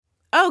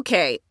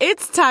Okay,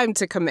 it's time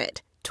to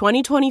commit.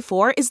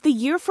 2024 is the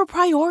year for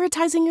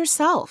prioritizing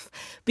yourself.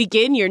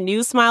 Begin your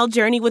new smile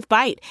journey with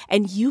Byte,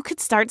 and you could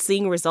start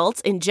seeing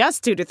results in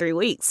just 2 to 3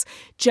 weeks.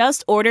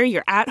 Just order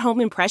your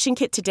at-home impression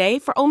kit today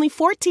for only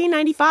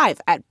 $14.95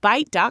 at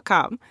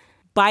Byte.com.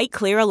 Byte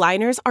Clear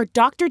aligners are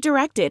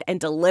doctor-directed and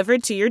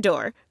delivered to your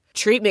door.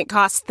 Treatment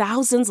costs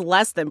thousands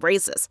less than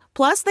braces.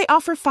 Plus, they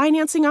offer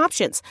financing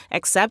options,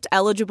 accept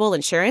eligible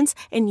insurance,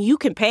 and you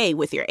can pay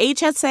with your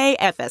HSA,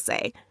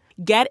 FSA.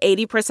 Get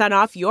 80%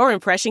 off your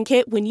impression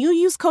kit when you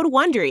use code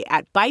WONDERY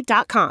at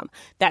Byte.com.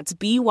 That's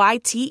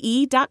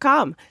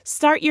BYTE.com.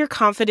 Start your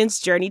confidence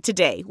journey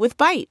today with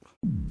Byte.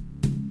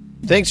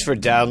 Thanks for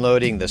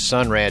downloading the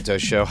Ranto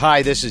Show.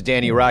 Hi, this is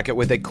Danny Rocket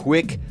with a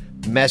quick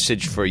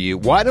message for you.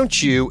 Why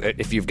don't you,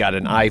 if you've got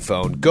an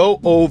iPhone, go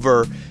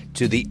over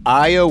to the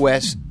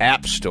iOS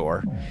App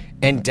Store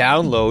and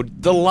download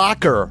the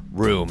Locker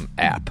Room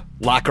app.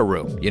 Locker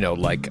room,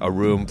 like a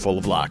room full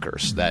of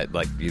lockers that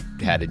like you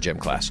had in gym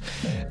class.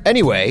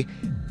 Anyway,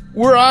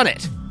 we're on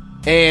it.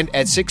 And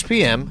at 6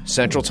 p.m.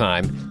 Central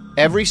Time,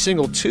 every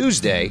single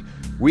Tuesday,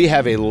 we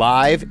have a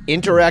live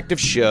interactive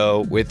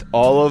show with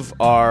all of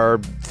our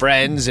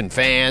friends and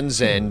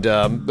fans and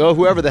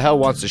whoever the hell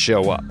wants to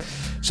show up.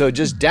 So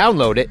just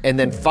download it and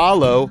then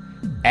follow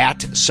at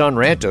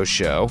Ranto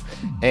Show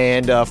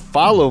and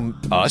follow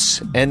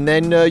us, and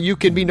then you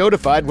can be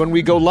notified when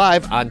we go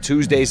live on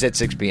Tuesdays at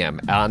 6 p.m.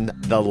 on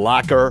the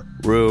Locker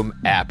Room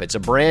app. It's a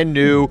brand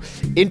new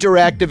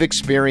interactive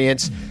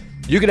experience.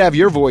 You can have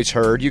your voice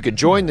heard. You can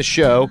join the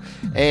show,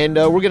 and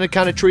we're going to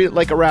kind of treat it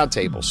like a round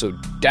table. So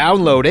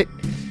download it,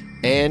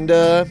 and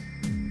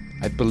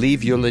I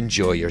believe you'll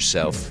enjoy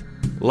yourself.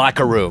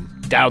 Locker Room.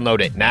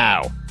 Download it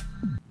now.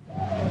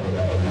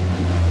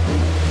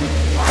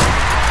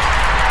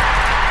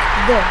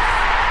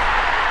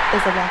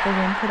 This is a Locker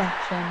Room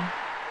production.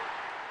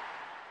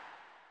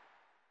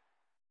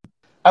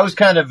 I was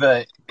kind of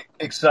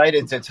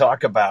excited to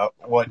talk about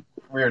what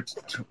we were,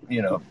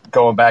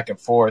 going back and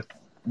forth,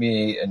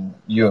 me and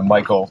you and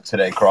Michael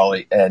today,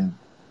 Crawley, and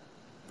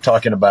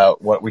talking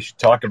about what we should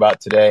talk about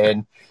today.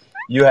 And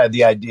you had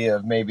the idea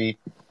of maybe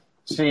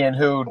seeing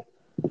who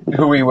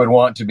we would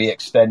want to be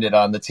extended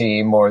on the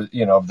team, or,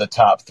 the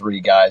top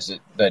 3 guys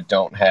that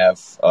don't have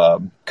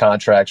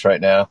contracts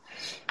right now.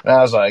 And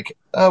I was like,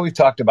 we've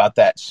talked about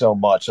that so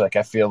much. Like,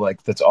 I feel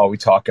like that's all we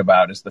talk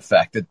about is the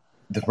fact that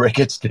the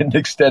Ricketts didn't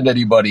extend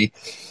anybody.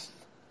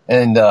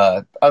 And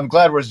I'm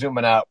glad we're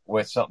zooming out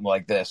with something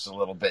like this a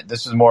little bit.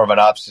 This is more of an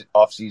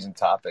off-season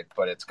topic,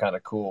 but it's kind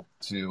of cool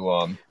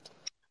to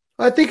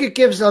I think it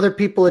gives other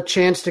people a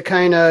chance to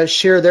kind of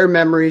share their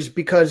memories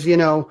because,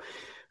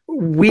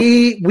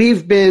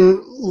 we've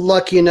been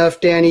lucky enough,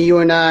 Danny, you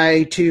and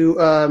I, to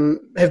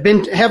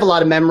have a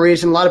lot of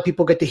memories, and a lot of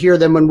people get to hear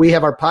them when we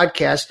have our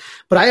podcast.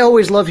 But I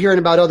always love hearing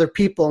about other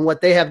people and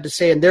what they have to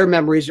say and their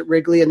memories at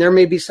Wrigley. And there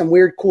may be some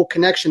weird, cool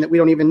connection that we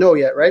don't even know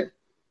yet, right?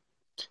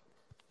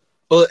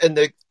 Well,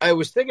 and I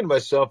was thinking to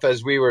myself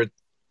as we were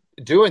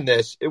doing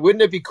this,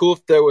 wouldn't it be cool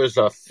if there was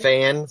a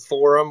fan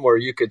forum where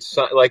you could,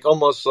 like,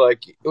 almost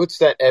like, what's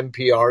that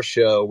NPR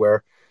show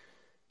where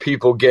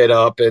people get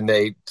up and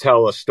they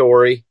tell a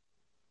story?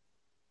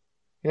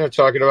 You know what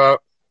I'm talking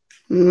about?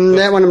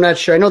 That one I'm not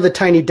sure. I know the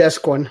Tiny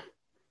Desk one.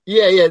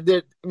 Yeah.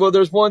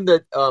 There's one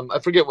that I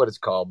forget what it's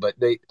called, but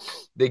they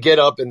get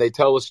up and they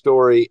tell a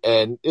story,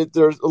 and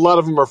there's a lot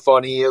of them are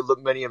funny.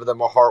 Many of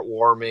them are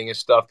heartwarming and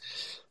stuff.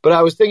 But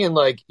I was thinking,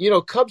 like,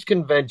 Cubs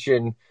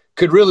convention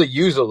could really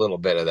use a little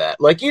bit of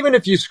that. Like, even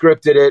if you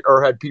scripted it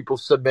or had people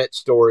submit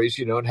stories,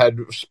 and had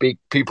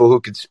people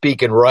who could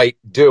speak and write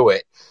do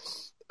it.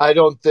 I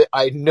know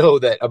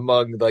that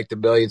among like the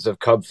millions of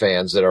Cub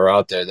fans that are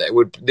out there,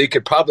 they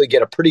could probably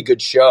get a pretty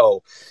good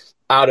show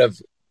out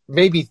of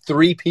maybe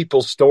 3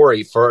 people's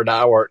story for an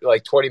hour,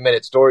 like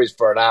 20-minute stories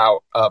for an hour,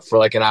 for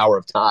like an hour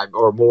of time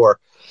or more,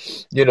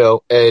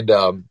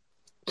 and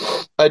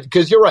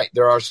because you're right,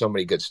 there are so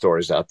many good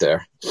stories out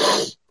there.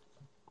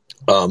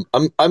 I'm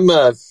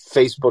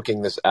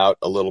Facebooking this out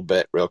a little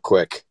bit real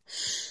quick.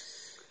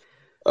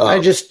 I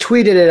just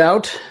tweeted it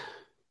out.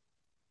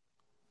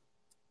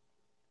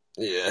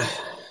 Yeah.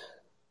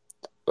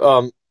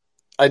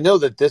 I know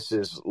that this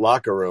is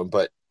Locker Room,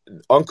 but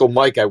Uncle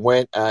Mike,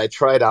 I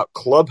tried out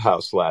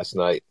Clubhouse last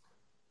night.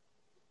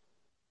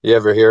 You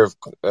ever hear of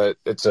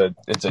it's a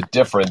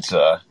different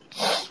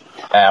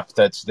app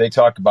they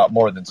talk about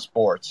more than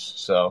sports.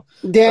 So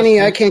Danny,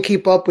 I can't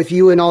keep up with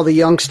you and all the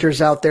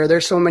youngsters out there.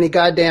 There's so many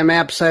goddamn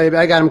apps.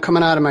 I got them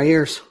coming out of my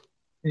ears.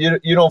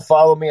 You don't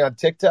follow me on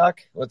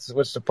TikTok? What's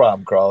the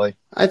problem, Crawley?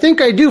 I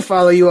think I do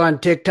follow you on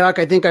TikTok.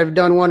 I think I've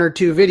done 1 or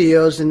 2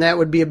 videos, and that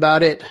would be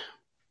about it.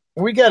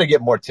 We got to get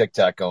more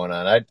TikTok going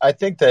on. I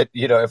think that,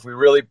 if we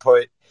really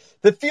put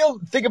the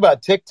thing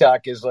about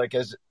TikTok is like,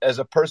 as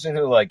a person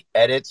who like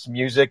edits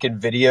music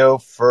and video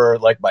for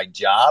like my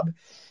job,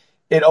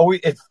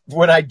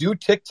 when I do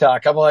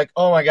TikTok, I'm like,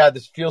 oh my God,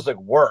 this feels like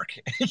work.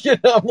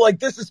 I'm like,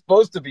 this is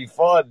supposed to be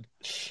fun.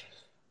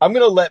 I'm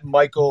going to let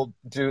Michael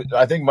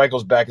I think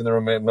Michael's back in the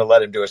room. I'm going to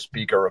let him do a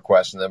speaker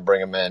request and then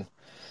bring him in.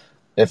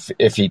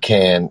 if he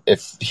can,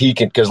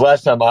 because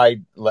last time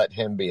I let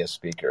him be a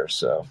speaker.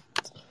 So,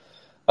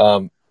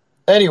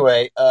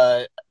 anyway,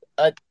 I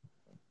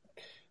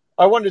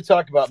wanted to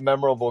talk about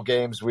memorable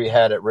games we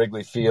had at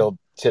Wrigley Field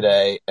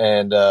today,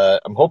 and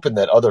I'm hoping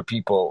that other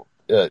people,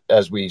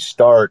 as we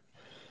start,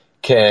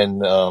 can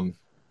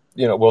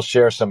we'll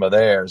share some of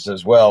theirs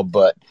as well.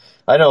 But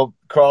I know,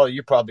 Carl,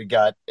 you probably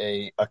got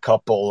a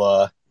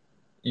couple.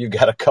 You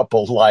got a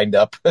couple lined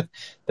up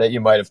that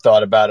you might have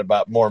thought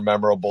about more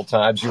memorable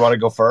times. You want to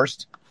go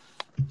first?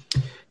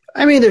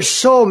 I mean, there's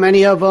so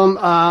many of them,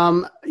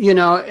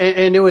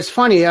 and it was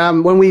funny.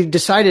 When we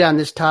decided on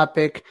this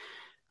topic,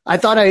 I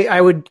thought I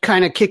would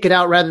kind of kick it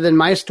out rather than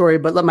my story,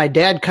 but let my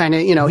dad kind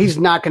of, he's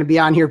not going to be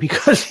on here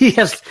because he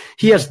has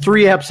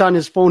 3 apps on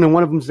his phone and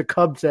one of them's the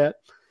Cubs app.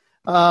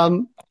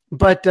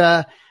 But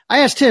I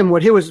asked him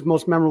what his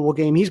most memorable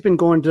game. He's been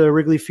going to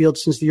Wrigley Field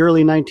since the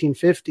early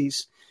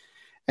 1950s.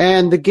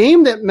 And the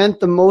game that meant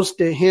the most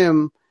to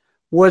him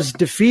was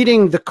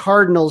defeating the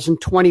Cardinals in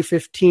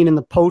 2015 in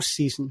the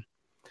postseason.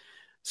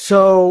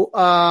 So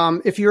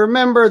if you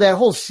remember, that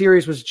whole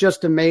series was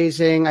just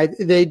amazing.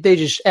 They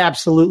just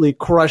absolutely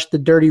crushed the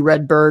Dirty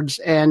Redbirds.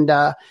 And,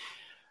 that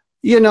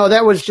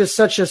was just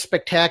such a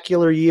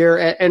spectacular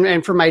year.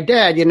 And for my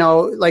dad,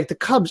 like the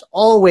Cubs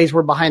always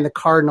were behind the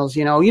Cardinals.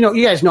 You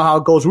guys know how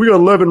it goes. We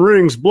got 11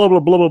 rings, blah, blah,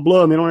 blah, blah,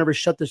 blah. And they don't ever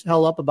shut this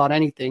hell up about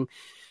anything.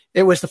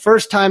 It was the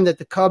first time that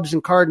the Cubs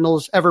and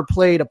Cardinals ever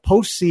played a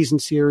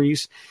postseason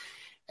series.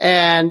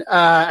 And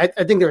I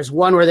think there was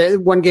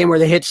one game where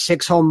they hit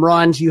 6 home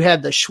runs. You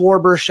had the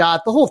Schwarber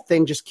shot. The whole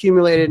thing just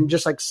accumulated in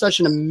just like such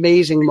an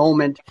amazing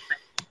moment.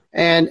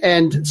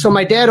 And so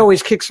my dad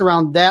always kicks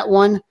around that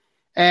one.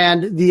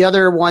 And the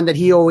other one that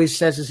he always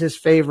says is his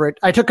favorite.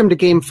 I took him to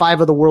Game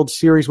 5 of the World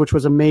Series, which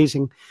was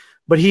amazing.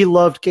 But he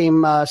loved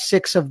Game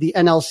 6 of the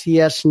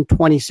NLCS in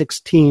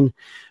 2016.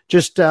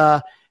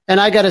 And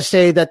I got to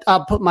say that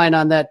I'll put mine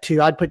on that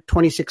too. I'd put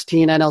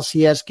 2016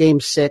 NLCS Game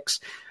 6.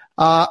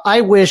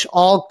 I wish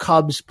all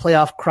Cubs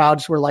playoff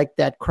crowds were like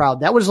that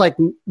crowd. That was like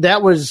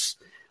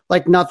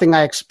nothing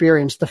I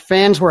experienced. The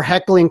fans were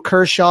heckling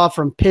Kershaw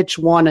from pitch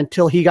 1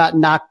 until he got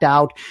knocked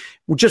out.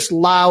 Just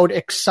loud,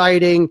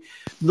 exciting.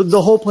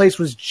 The whole place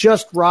was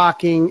just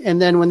rocking.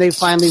 And then when they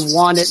finally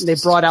won it and they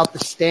brought out the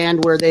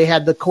stand where they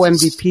had the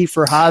co-MVP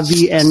for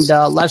Javi and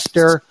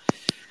Lester.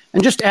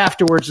 And just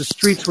afterwards, the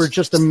streets were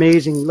just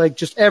amazing. Like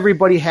just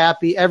everybody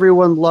happy,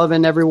 everyone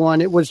loving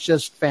everyone. It was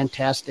just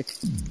fantastic.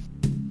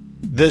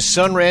 The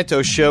Son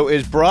Ranto Show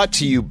is brought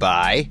to you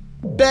by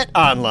Bet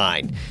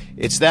Online.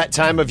 It's that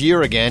time of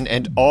year again,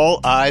 and all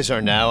eyes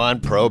are now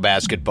on pro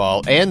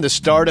basketball and the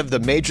start of the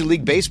Major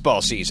League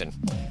Baseball season.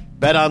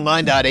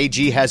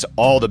 BetOnline.ag has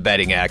all the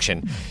betting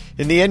action.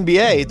 In the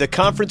NBA, the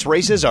conference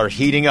races are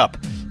heating up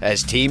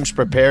as teams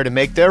prepare to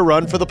make their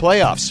run for the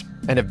playoffs.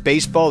 And if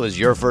baseball is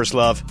your first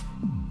love,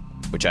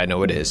 which I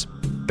know it is,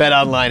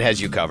 BetOnline has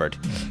you covered.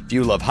 If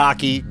you love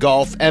hockey,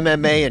 golf,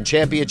 MMA, and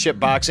championship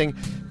boxing,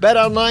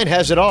 BetOnline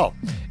has it all.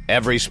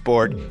 Every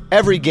sport,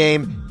 every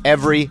game,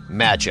 every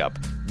matchup.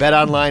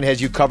 BetOnline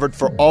has you covered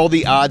for all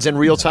the odds and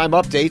real-time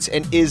updates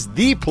and is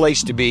the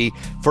place to be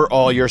for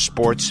all your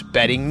sports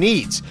betting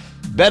needs.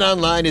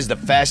 BetOnline is the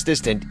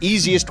fastest and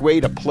easiest way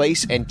to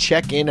place and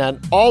check in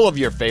on all of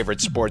your favorite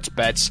sports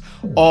bets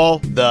all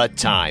the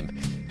time.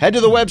 Head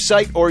to the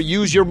website or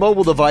use your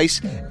mobile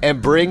device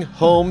and bring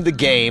home the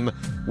game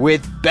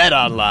with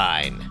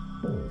BetOnline.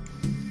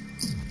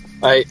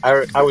 I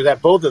was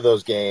at both of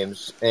those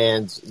games,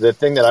 and the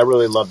thing that I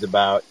really loved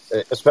about,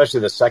 especially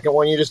the second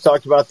one you just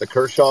talked about, the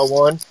Kershaw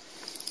one,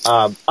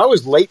 I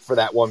was late for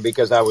that one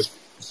because I was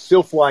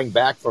still flying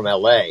back from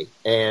L.A.,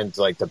 and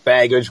like the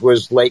baggage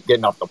was late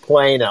getting off the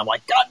plane, and I'm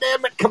like, God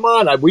damn it, come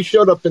on. We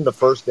showed up in the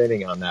first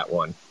inning on that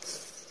one.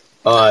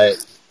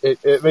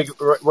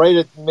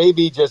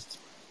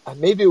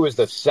 Maybe it was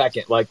the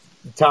second, like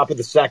top of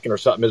the second or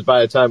something. Is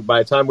by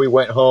the time we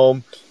went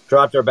home,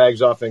 dropped our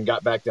bags off, and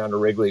got back down to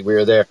Wrigley, we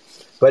were there.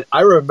 But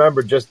I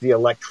remember just the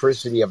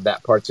electricity of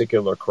that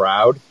particular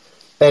crowd,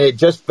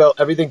 and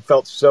everything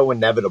felt so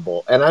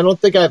inevitable. And I don't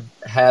think I've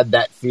had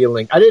that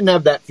feeling. I didn't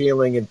have that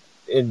feeling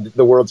in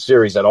the World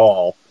Series at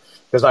all,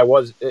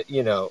 because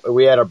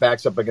we had our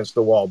backs up against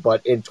the wall.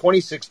 But in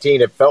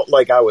 2016, it felt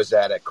like I was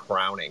at a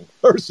crowning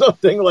or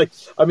something.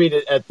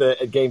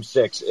 At Game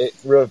 6,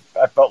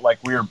 I felt like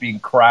we were being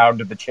crowned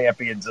the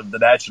champions of the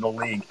National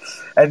League,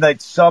 and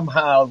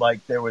somehow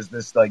there was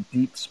this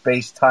deep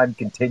space-time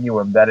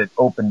continuum that it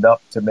opened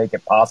up to make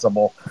it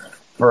possible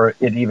for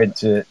it even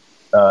to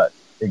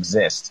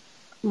exist.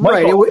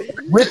 Michael,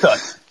 with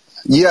us.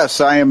 Yes,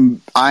 I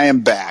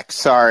am back.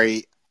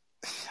 Sorry.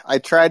 I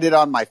tried it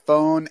on my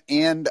phone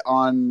and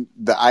on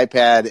the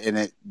iPad,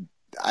 and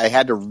I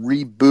had to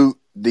reboot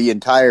the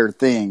entire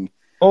thing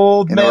in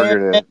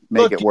order to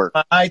make it work.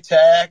 My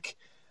tech.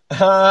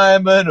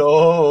 I'm an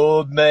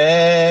old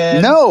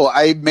man. No,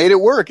 I made it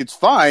work. It's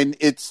fine.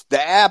 It's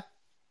the app.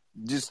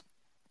 It's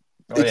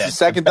the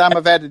second time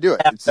I've had to do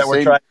it. It's that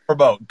we're trying to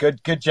promote.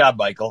 Good job,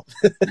 Michael.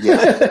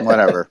 Yeah,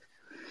 whatever.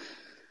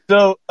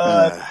 So,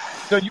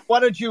 why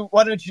don't you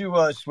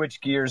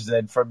switch gears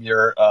then from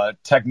your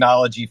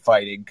technology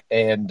fighting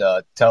and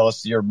tell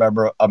us your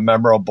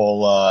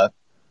memorable.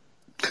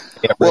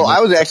 Well, I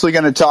was actually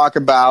going to talk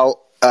about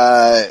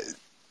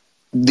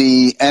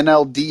the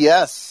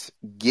NLDS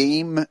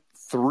Game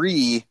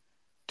 3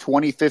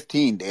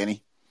 2015,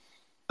 Danny.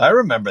 I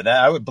remember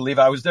that. I would believe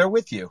I was there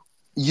with you.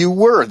 You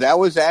were. That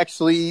was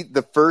actually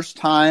the first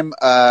time.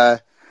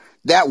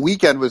 That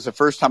weekend was the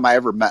first time I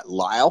ever met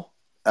Lyle.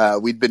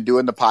 We'd been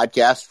doing the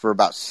podcast for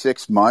about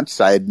 6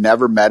 months. I had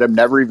never met him,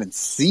 never even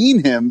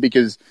seen him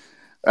because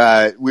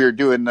we were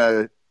doing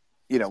the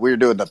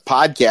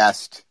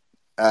podcast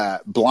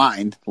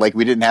blind, like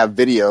we didn't have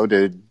video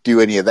to do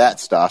any of that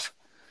stuff.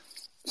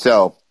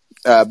 So,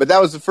 but that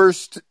was the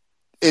first,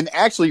 and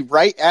actually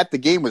right at the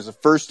game was the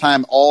first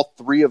time all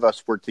three of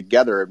us were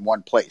together in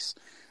one place.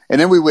 And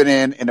then we went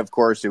in, and of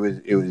course it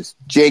was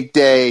Jake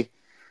Day.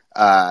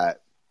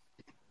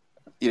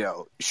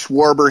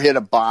 Schwarber hit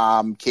a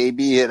bomb. KB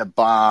hit a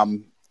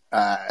bomb.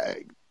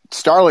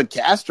 Starlin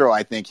Castro,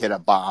 I think, hit a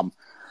bomb.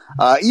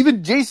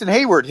 Even Jason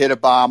Hayward hit a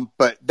bomb,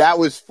 but that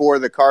was for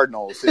the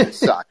Cardinals, and it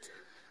sucked.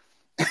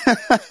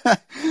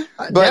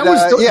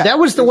 That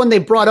was the one they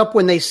brought up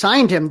when they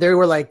signed him. They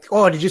were like,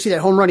 "Oh, did you see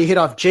that home run he hit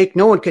off Jake?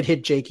 No one could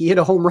hit Jake. He hit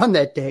a home run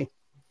that day."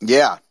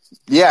 Yeah,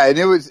 and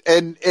it was,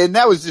 and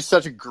that was just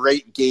such a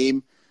great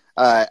game.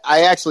 I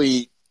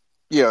actually.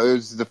 It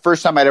was the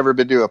first time I'd ever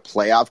been to a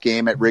playoff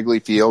game at Wrigley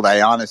Field. I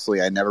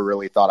never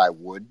really thought I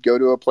would go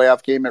to a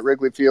playoff game at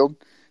Wrigley Field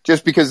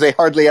just because they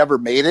hardly ever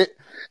made it.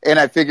 And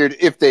I figured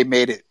if they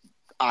made it,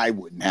 I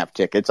wouldn't have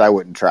tickets. I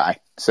wouldn't try.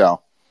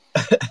 So,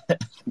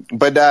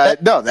 but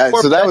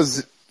that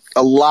was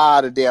a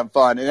lot of damn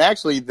fun. And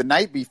actually the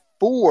night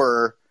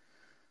before,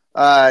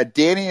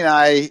 Danny and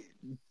I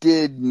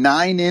did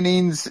 9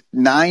 innings,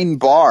 9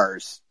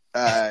 bars.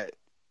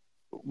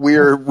 We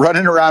were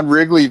running around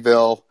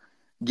Wrigleyville,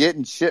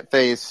 getting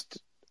shit-faced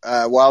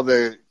while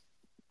the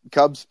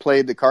Cubs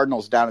played the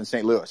Cardinals down in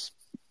St. Louis.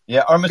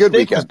 Yeah, our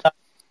mistake was,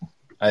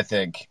 I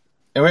think.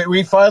 And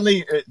we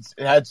finally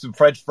had some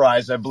French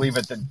fries, I believe,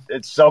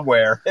 it's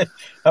somewhere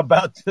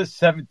about the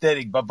 7th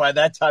inning. But by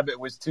that time, it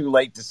was too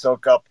late to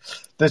soak up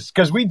this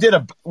because we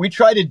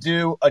tried to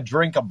do a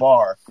drink a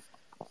bar,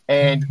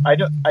 and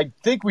I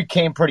think we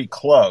came pretty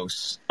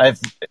close. I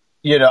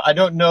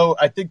don't know.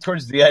 I think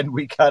towards the end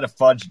we kind of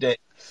fudged it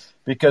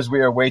because we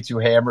were way too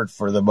hammered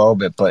for the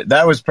moment. But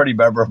that was pretty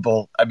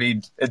memorable. I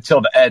mean, until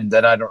the end,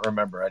 then I don't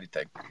remember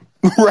anything.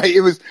 Right.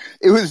 It was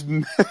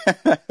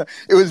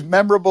it was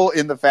memorable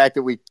in the fact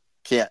that we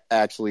can't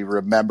actually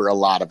remember a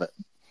lot of it.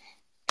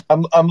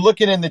 I'm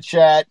looking in the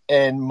chat,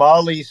 and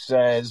Molly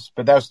says,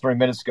 but that was 3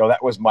 minutes ago.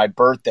 That was my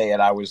birthday,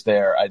 and I was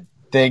there. I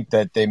think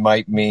that they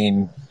might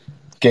mean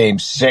Game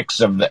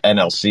 6 of the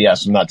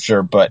NLCS. I'm not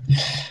sure, but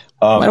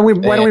why don't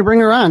we bring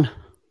her on?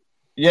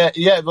 Yeah.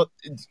 Look,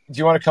 do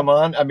you want to come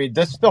on? I mean,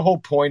 that's the whole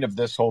point of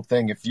this whole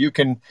thing. If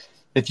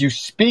you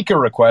speak a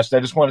request,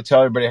 I just want to tell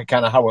everybody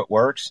kind of how it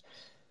works.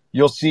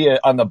 You'll see it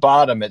on the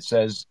bottom. It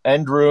says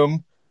end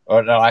room.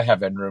 Oh, no, I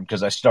have end room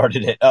because I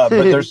started it. But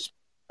there's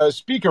a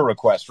speaker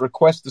request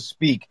to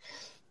speak.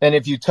 And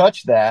if you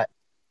touch that,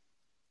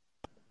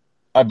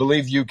 I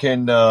believe you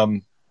can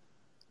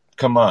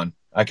come on.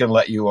 I can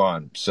let you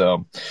on.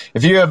 So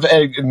if you have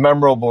a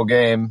memorable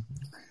game,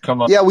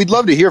 come on. Yeah, we'd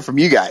love to hear from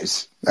you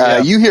guys.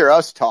 You hear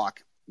us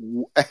talk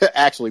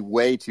actually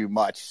way too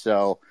much.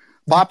 So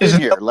pop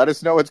in here. Let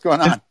us know what's going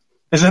on.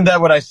 Isn't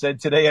that what I said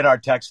today in our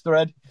text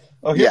thread?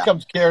 Oh, here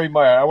comes Carrie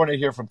Meyer. I want to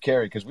hear from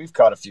Carrie because we've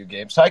caught a few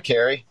games. Hi,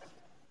 Carrie.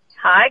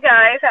 Hi,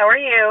 guys. How are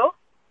you?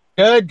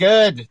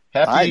 Good.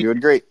 Hi, doing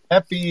great.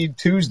 Happy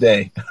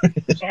Tuesday.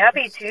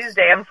 Happy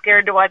Tuesday. I'm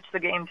scared to watch the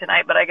game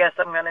tonight, but I guess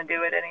I'm going to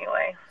do it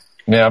anyway.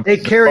 Yeah. Hey,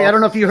 Carrie, I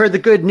don't know if you heard the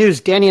good news.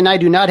 Danny and I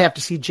do not have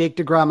to see Jake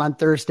DeGrom on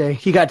Thursday.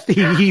 He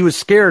was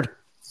scared.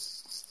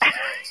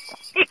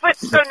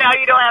 So now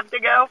you don't have to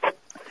go?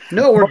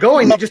 No, we're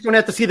going. You just don't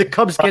have to see the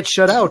Cubs get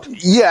shut out.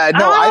 Yeah,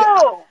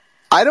 no,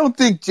 I don't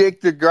think Jake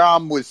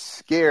DeGrom was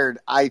scared.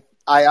 I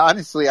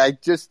honestly, I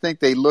just think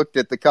they looked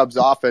at the Cubs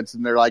offense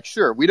and they're like,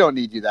 sure, we don't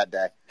need you that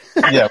day.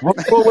 Yeah,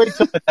 we'll wait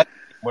till the next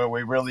where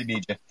we really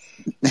need you.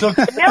 So,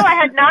 no, I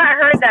had not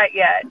heard that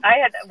yet.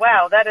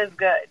 Wow, that is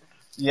good.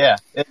 Yeah,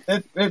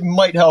 it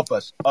might help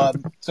us.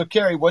 So,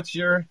 Carrie,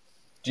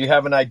 do you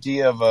have an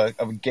idea of a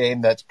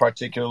game that's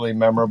particularly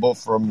memorable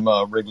from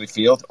Wrigley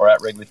Field or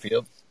at Wrigley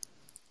Field?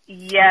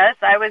 Yes,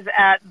 I was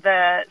at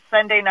the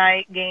Sunday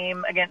night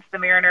game against the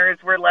Mariners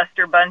where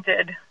Lester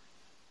bunted.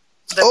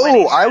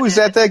 I was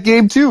at that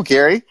game too,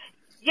 Carrie.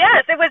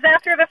 Yes, it was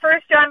after the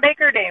first John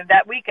Baker game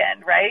that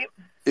weekend, right?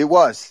 It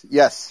was,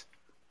 yes.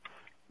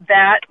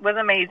 That was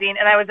amazing.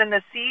 And I was in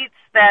the seats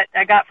that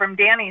I got from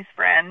Danny's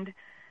friend,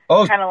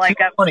 kind of like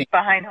up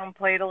behind home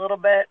plate a little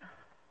bit.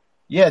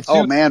 Yeah.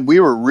 Oh, man,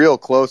 we were real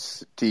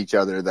close to each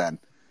other then.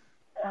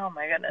 Oh,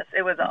 my goodness.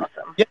 It was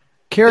awesome. Yeah.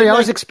 Carrie, I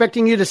was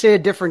expecting you to say a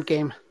different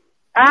game.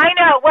 I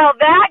know. Well,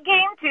 that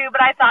game too,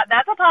 but I thought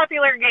that's a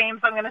popular game,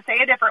 so I'm going to say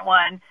a different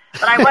one.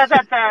 But I was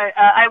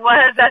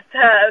at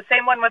the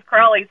same one with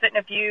Crawley, sitting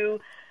a few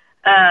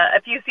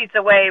a few seats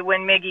away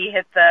when Miggy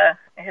hit the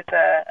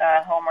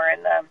homer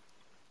in the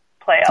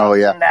playoffs. Oh,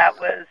 yeah. And that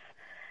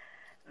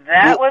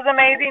was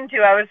amazing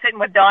too. I was sitting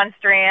with Don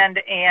Strand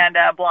and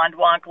Blonde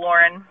Wonk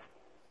Lauren.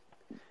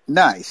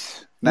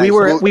 Nice.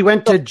 We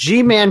went to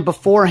G-Man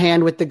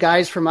beforehand with the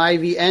guys from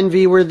Ivy.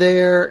 Envy were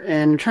there,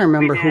 and I'm trying to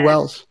remember who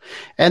else.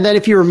 And then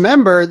if you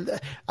remember,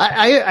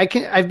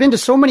 I've been to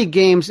so many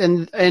games,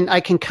 and I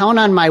can count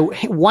on my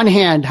one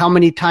hand how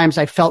many times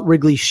I felt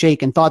Wrigley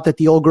shake and thought that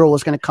the old girl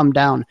was going to come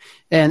down,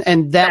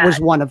 and that was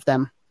one of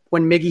them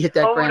when Miggy hit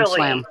that grand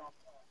slam.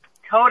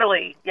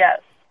 Totally, yes.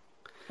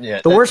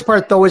 Yeah. The worst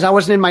part, though, is I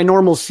wasn't in my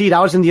normal seat.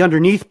 I was in the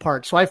underneath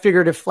part, so I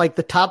figured if like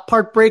the top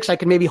part breaks, I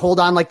could maybe hold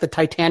on like the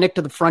Titanic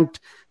to the front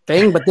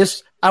thing, but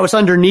I was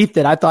underneath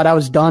it. I thought I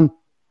was done.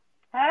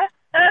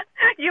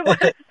 You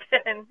would have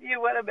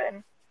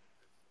been.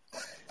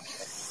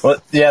 Well,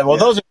 yeah. Well,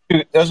 those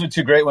are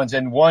two great ones,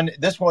 and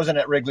this wasn't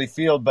at Wrigley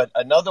Field, but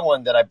another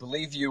one that I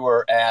believe you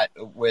were at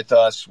with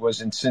us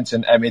was in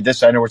Cincinnati. I mean,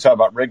 I know we're talking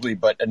about Wrigley,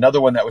 but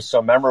another one that was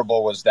so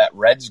memorable was that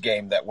Reds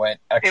game that went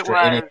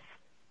extra inning,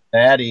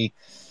 Cincinnati,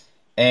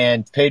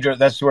 and Pedro.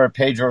 That's where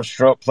Pedro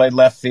Strop played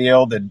left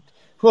field, and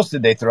who else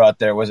did they throw out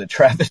there? Was it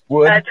Travis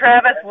Wood?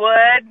 Travis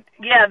Wood.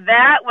 Yeah,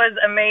 that was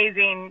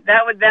amazing.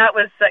 That was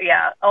so,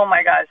 yeah. Oh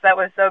my gosh, that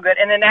was so good.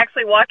 And then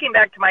actually walking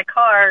back to my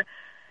car,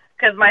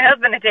 because my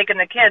husband had taken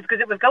the kids because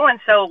it was going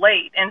so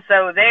late, and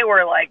so they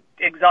were like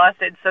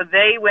exhausted. So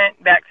they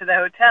went back to the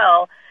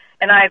hotel,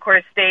 and I of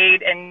course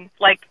stayed. And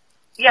like,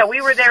 yeah, we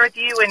were there with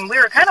you, and we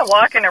were kind of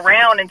walking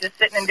around and just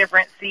sitting in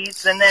different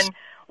seats. And then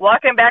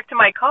walking back to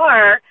my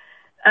car,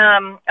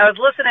 I was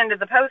listening to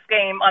the post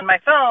game on my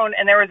phone,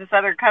 and there was this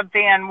other Cub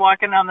fan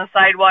walking on the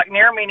sidewalk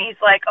near me, and he's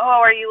like,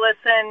 "Oh, are you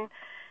listening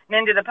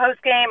to the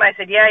post game?" I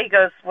said, "Yeah." He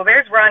goes, "Well,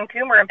 there's Ron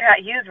Coomer and Pat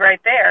Hughes right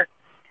there."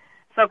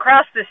 So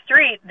across the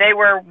street, they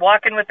were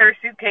walking with their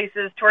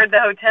suitcases toward the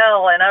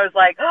hotel, and I was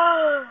like,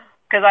 "Oh,"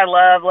 because I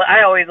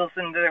always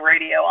listen to the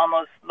radio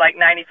almost like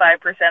 95%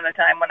 of the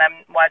time when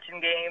I'm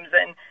watching games,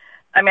 and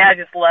I mean, I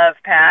just love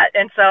Pat.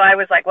 And so I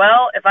was like,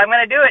 well, if I'm going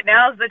to do it,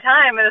 now's the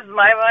time. I'm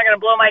not going to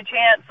blow my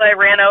chance. So I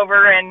ran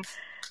over and,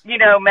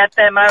 met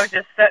them.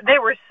 They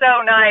were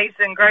so nice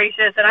and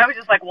gracious. And I was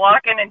just like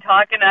walking and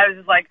talking. I was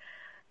just like,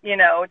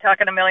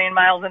 talking a million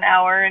miles an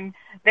hour. And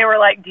they were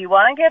like, "Do you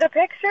want to get a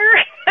picture?"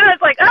 And I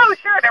was like, "Oh,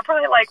 sure." They're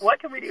probably like, "What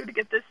can we do to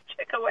get this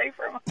chick away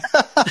from us?"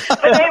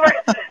 But they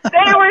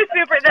were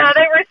super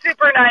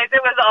nice.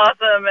 It was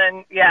awesome.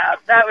 And yeah,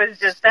 that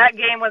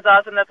game was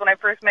awesome. That's when I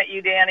first met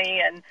you, Danny.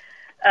 And,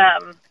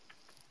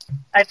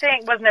 I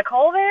think, was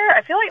Nicole there?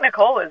 I feel like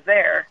Nicole was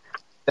there.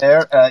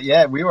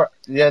 Yeah, we were.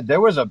 Yeah,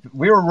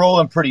 we were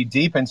rolling pretty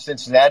deep in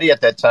Cincinnati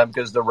at that time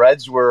because the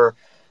Reds were,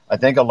 I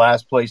think, a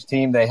last place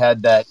team. They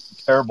had that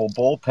terrible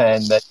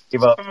bullpen that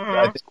gave up,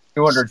 I think,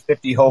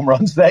 250 home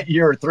runs that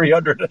year, or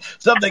 300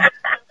 something.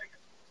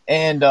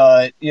 And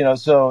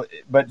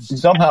but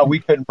somehow we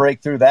couldn't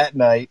break through that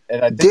night.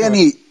 And I think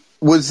Danny,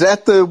 was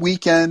that the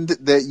weekend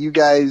that you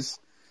guys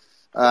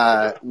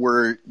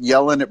were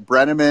yelling at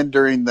Brenneman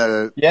during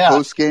the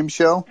post-game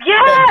show?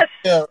 Yes!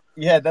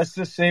 Yeah, that's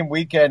the same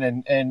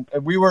weekend, and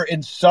we were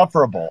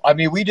insufferable. I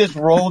mean, we just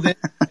rolled it.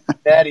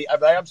 Daddy,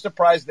 I'm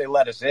surprised they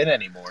let us in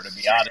anymore, to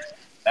be honest,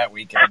 that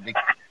weekend.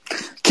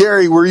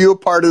 Carrie, were you a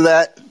part of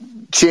that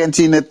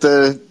chanting at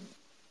the...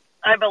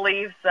 I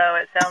believe so.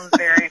 It sounds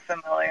very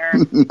familiar.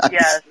 Nice.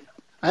 Yes.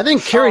 I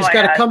think Carrie's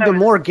got to come to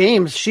more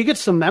games. She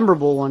gets some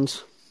memorable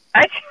ones.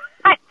 I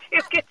do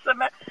get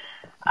some...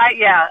 I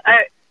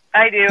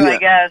do, I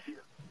guess.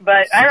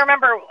 But I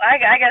remember,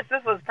 I guess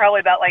this was probably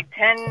about like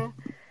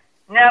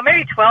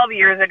maybe 12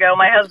 years ago.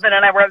 My husband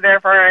and I were up there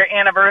for our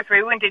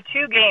anniversary. We went to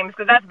 2 games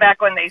because that's back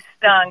when they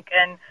stunk.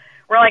 And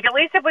we're like, at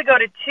least if we go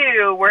to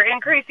 2, we're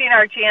increasing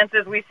our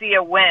chances we see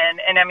a win.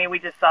 And I mean, we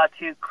just saw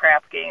 2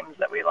 crap games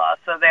that we lost.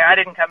 So I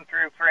didn't come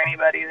through for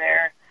anybody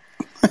there.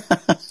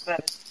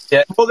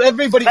 Yeah, well,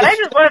 everybody. But I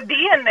just love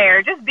being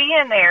there. Just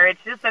being there.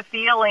 It's just a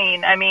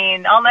feeling. I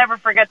mean, I'll never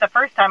forget the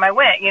first time I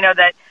went,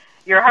 that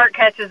your heart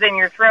catches in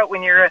your throat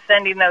when you're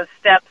ascending those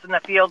steps and the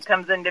field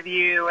comes into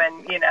view,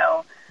 and,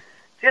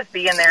 just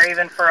being there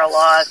even for a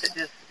loss, it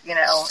just,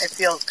 it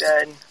feels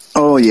good.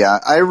 Oh, yeah.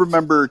 I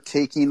remember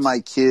taking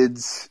my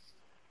kids,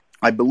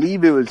 I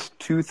believe it was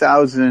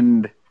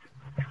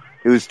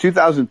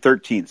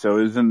 2013, so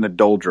it was in the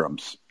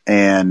doldrums,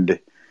 and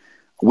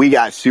we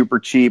got super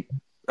cheap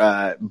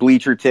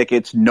bleacher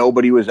tickets.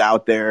 Nobody was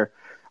out there.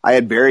 I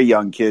had very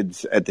young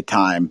kids at the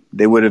time.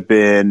 They would have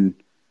been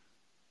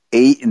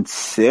 8 and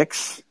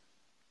 6.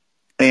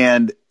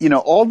 And,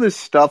 all this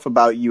stuff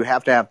about you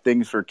have to have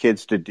things for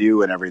kids to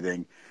do and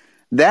everything.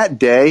 That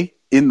day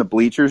in the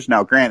bleachers,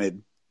 now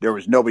granted, there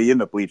was nobody in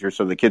the bleachers,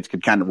 so the kids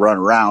could kind of run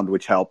around,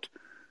 which helped.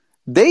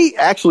 They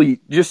actually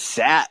just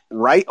sat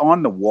right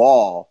on the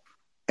wall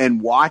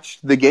and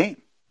watched the game.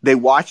 They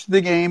watched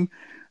the game.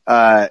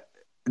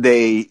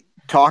 They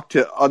talked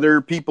to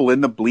other people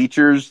in the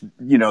bleachers.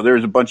 There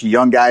was a bunch of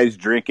young guys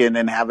drinking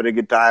and having a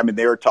good time, and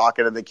they were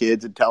talking to the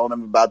kids and telling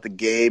them about the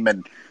game.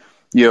 And,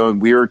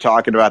 and we were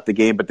talking about the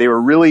game, but they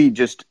were really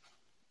just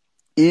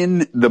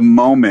in the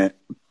moment.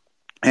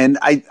 And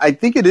I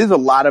think it is a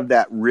lot of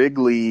that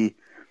Wrigley,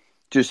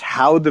 just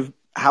how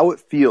it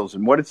feels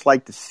and what it's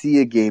like to see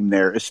a game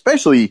there,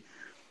 especially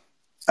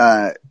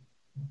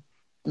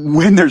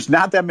when there's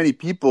not that many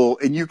people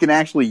and you can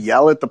actually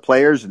yell at the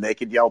players and they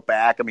can yell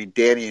back. I mean,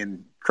 Danny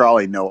and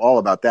Crawley know all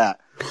about that.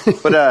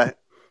 But,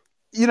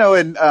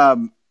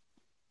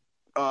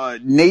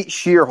 Nate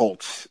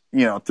Shearholtz,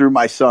 threw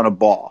my son a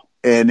ball.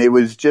 And it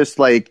was just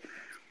like,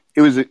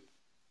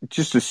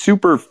 just a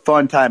super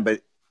fun time.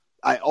 But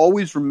I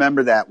always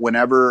remember that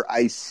whenever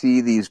I see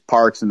these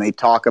parks and they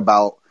talk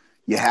about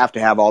you have to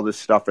have all this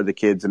stuff for the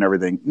kids and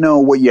everything. No,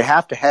 what you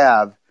have to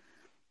have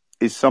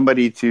is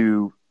somebody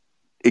to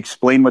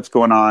explain what's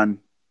going on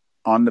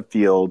the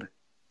field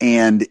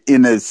and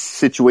in a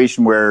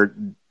situation where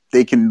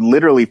they can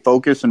literally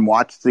focus and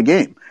watch the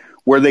game,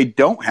 where they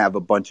don't have a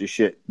bunch of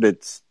shit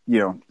that's,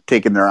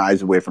 taking their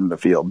eyes away from the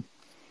field.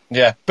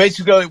 Yeah.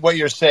 Basically what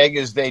you're saying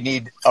is they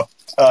need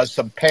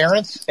some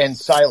parents and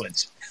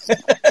silence.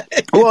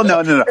 Well,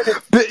 no.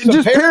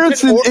 Just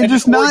parents and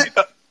just not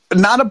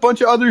a bunch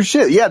of other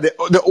shit. Yeah.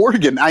 The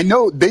Oregon, I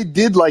know they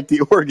did like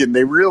the Oregon.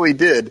 They really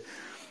did.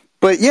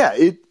 But yeah,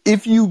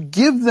 if you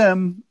give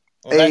them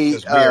that's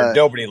just weird.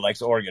 Nobody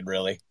likes Oregon,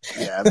 really.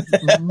 Yeah.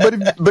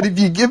 but if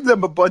you give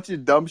them a bunch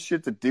of dumb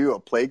shit to do, a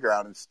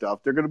playground and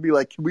stuff, they're going to be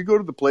like, can we go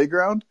to the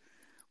playground?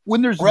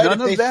 When there's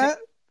none of that,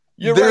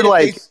 they're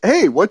like,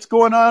 hey, what's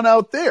going on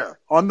out there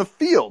on the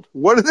field?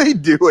 What are they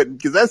doing?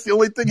 Because that's the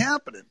only thing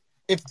happening.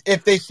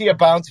 If they see a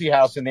bouncy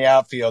house in the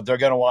outfield, they're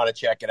going to want to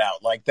check it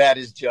out. Like, that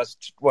is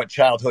just what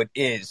childhood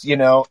is,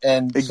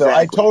 And exactly. So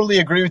I totally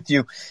agree with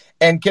you.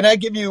 And can I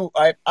give you,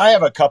 I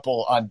have a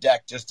couple on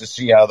deck just to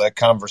see how the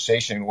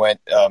conversation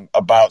went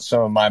about some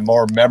of my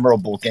more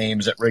memorable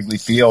games at Wrigley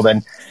Field.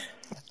 And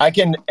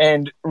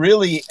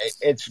really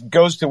it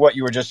goes to what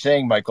you were just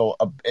saying, Michael.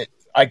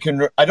 I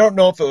don't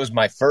know if it was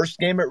my first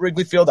game at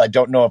Wrigley Field. I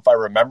don't know if I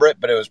remember it,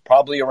 but it was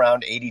probably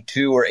around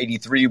 82 or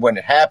 83 when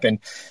it happened.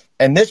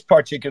 And this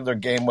particular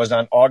game was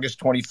on August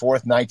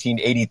 24th,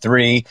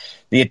 1983.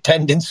 The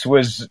attendance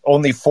was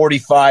only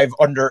 45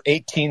 under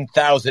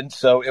 18,000,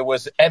 so it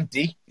was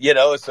empty,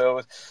 So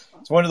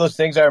it's one of those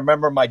things. I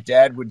remember my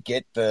dad would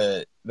get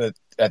I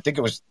think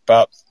it was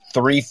about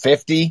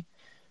 $350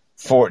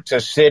 to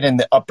sit in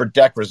the upper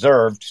deck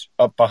reserved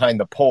up behind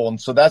the pole.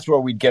 And so that's where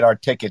we'd get our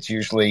tickets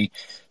usually.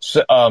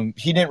 So,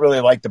 he didn't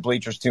really like the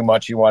bleachers too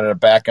much. He wanted a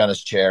back on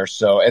his chair.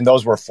 And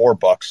those were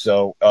 $4.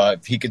 So,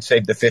 if he could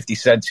save the 50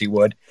 cents, he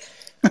would.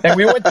 And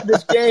we went to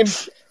this game,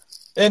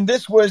 and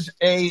this was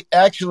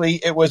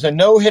it was a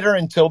no-hitter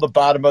until the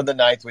bottom of the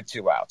ninth with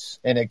 2 outs,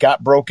 and it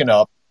got broken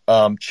up.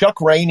 Chuck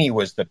Rainey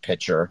was the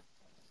pitcher.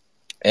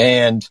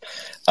 And,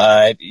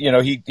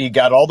 he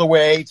got all the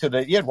way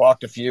he had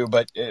walked a few,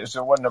 but it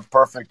wasn't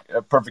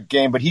a perfect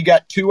game, but he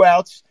got 2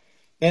 outs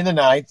in the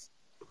ninth.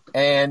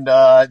 And,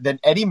 then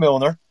Eddie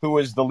Milner, who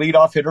was the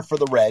leadoff hitter for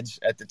the Reds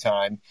at the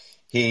time,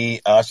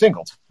 he,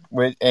 singled.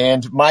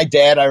 And my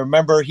dad, I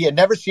remember he had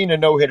never seen a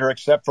no-hitter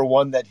except for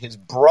one that his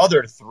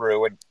brother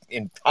threw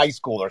in high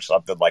school or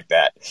something like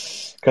that.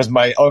 Cause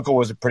my uncle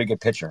was a pretty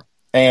good pitcher.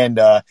 And,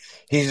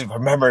 he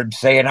remembered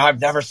saying, I've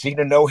never seen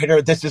a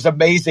no-hitter. This is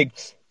amazing.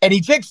 And he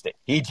jinxed it.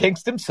 He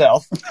jinxed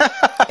himself,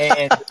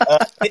 and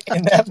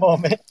in that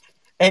moment,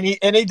 and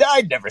he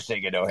died never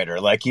seeing a no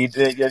hitter. Like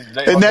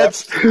and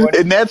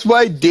that's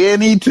why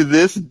Danny to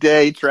this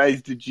day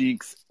tries to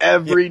jinx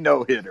every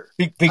no hitter.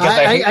 Because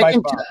I hate my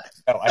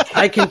father.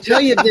 I can tell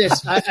you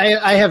this: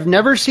 I have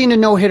never seen a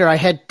no hitter. I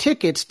had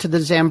tickets to the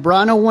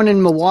Zambrano one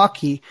in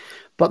Milwaukee.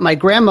 But my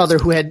grandmother,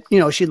 who had,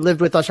 she lived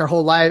with us our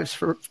whole lives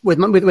with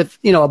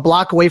a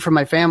block away from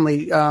my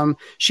family.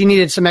 She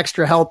needed some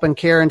extra help and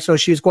care. And so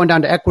she was going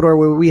down to Ecuador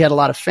where we had a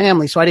lot of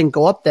family. So I didn't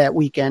go up that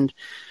weekend.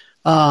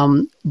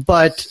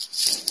 But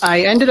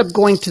I ended up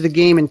going to the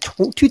game in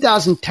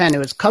 2010. It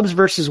was Cubs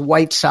versus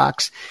White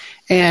Sox.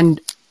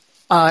 And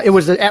it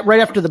was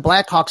right after the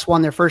Blackhawks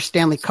won their first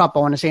Stanley Cup, I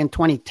want to say in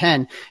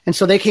 2010. And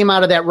so they came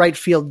out of that right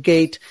field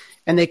gate.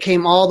 And they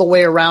came all the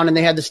way around and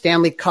they had the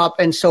Stanley Cup.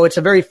 And so it's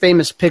a very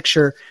famous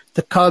picture,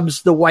 the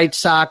Cubs, the White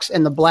Sox,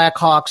 and the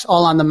Blackhawks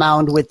all on the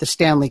mound with the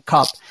Stanley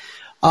Cup.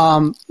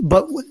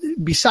 But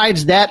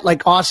besides that,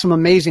 awesome,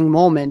 amazing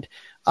moment,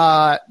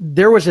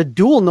 there was a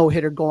dual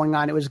no-hitter going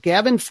on. It was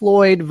Gavin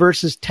Floyd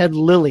versus Ted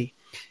Lilly.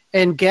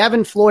 And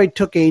Gavin Floyd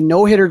took a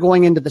no-hitter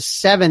going into the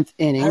 7th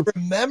inning. I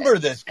remember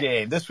this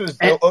game. This was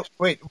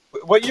wait,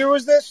 what year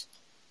was this?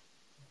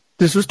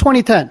 This was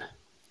 2010.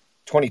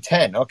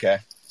 2010, okay.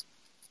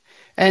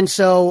 And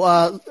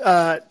so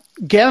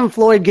Gavin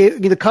Floyd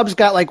the Cubs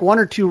got 1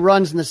 or 2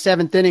 runs in the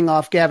 7th inning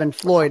off Gavin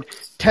Floyd.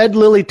 Ted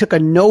Lilly took a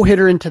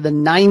no-hitter into the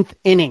 9th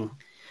inning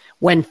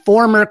when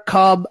former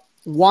Cub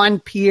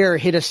Juan Pierre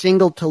hit a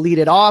single to lead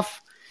it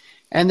off.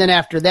 And then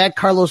after that,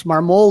 Carlos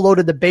Marmol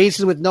loaded the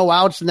bases with no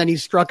outs, and then he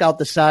struck out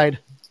the side.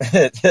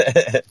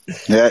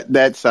 Yeah,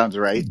 that sounds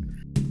right.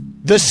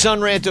 The Son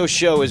Ranto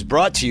Show is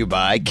brought to you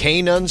by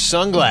K-Nun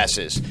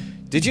Sunglasses.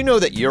 Did you know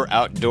that your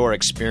outdoor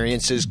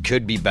experiences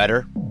could be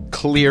better?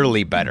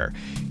 Clearly better.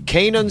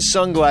 Kanan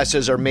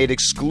sunglasses are made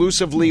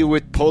exclusively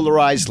with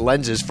polarized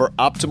lenses for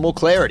optimal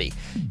clarity.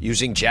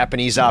 Using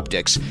Japanese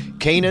optics,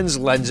 Kanan's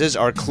lenses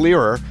are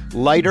clearer,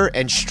 lighter,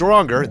 and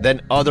stronger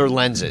than other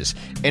lenses,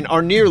 and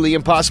are nearly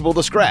impossible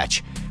to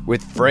scratch.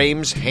 With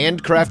frames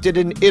handcrafted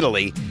in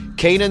Italy,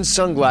 Kanan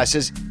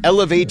sunglasses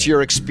elevate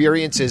your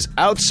experiences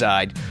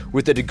outside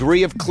with a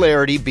degree of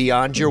clarity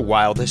beyond your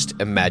wildest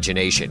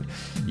imagination.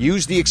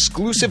 Use the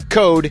exclusive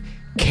code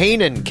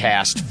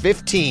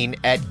KananCast15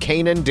 at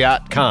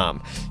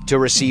Kanan.com to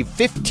receive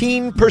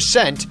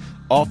 15%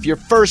 off your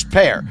first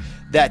pair.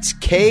 That's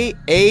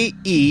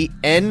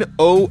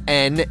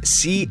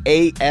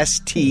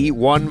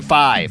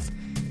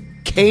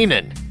KAENONCAST15.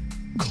 Kanan.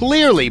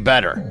 Clearly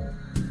better.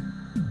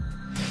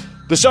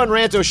 The Son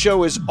Ranto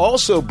Show is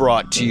also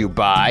brought to you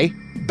by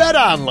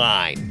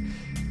BetOnline.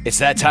 It's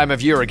that time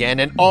of year again,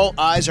 and all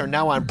eyes are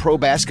now on pro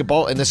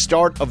basketball and the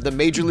start of the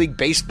Major League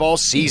Baseball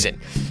season.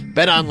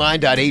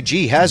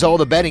 BetOnline.ag has all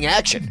the betting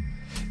action.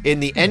 In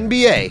the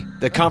NBA,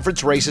 the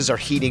conference races are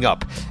heating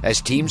up as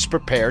teams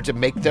prepare to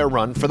make their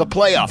run for the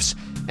playoffs.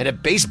 And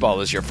if baseball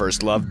is your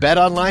first love,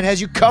 BetOnline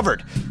has you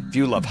covered. If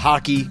you love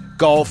hockey,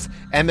 golf,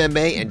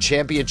 MMA, and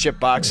championship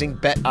boxing,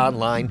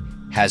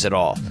 BetOnline has it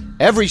all.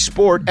 Every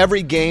sport,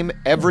 every game,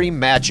 every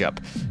matchup.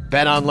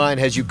 BetOnline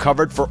has you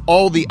covered for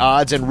all the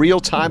odds and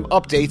real-time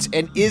updates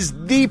and is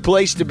the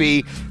place to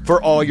be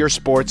for all your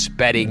sports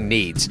betting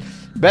needs.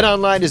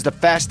 BetOnline is the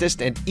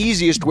fastest and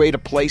easiest way to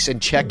place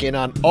and check in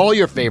on all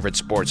your favorite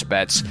sports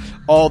bets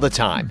all the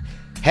time.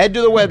 Head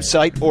to the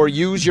website or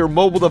use your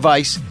mobile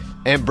device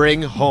and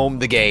bring home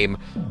the game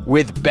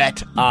with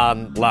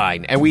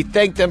BetOnline. And we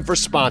thank them for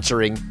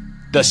sponsoring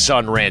the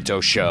Son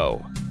Ranto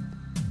Show.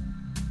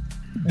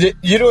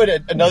 You know what?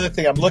 Another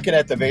thing, I'm looking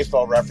at the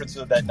baseball references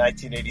of that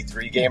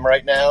 1983 game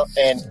right now,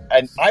 and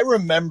I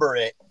remember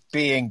it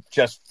being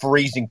just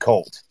freezing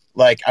cold.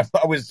 Like, I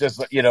was just,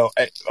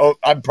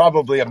 I'm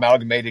probably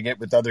amalgamating it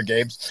with other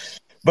games,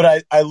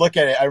 but I look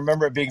at it, I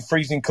remember it being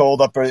freezing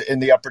cold up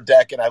in the upper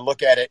deck, and I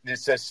look at it, and it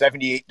says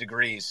 78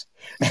 degrees.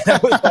 And I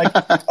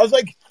was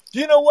like, do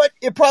you know what?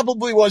 It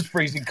probably was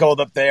freezing cold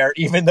up there,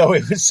 even though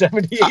it was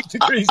 78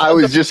 degrees. I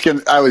was just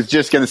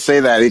gonna say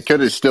that. It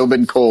could have still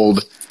been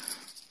cold.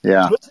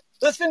 Yeah.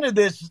 Listen to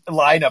this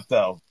lineup,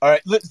 though. All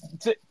right,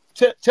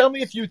 tell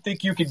me if you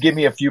think you could give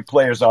me a few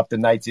players off the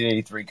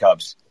 1983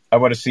 Cubs. I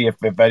want to see if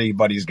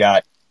anybody's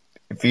got,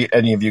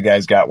 any of you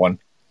guys got one.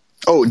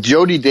 Oh,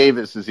 Jody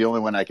Davis is the only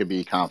one I could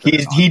be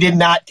confident on. He did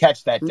not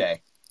catch that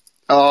day.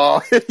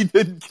 Oh, he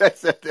didn't catch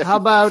that day. How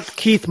about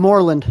Keith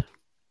Moreland?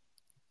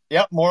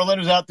 Yep, Moreland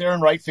was out there in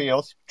right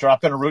field,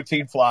 dropping a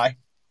routine fly.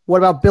 What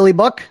about Billy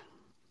Buck?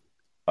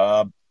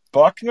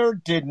 Buckner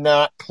did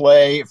not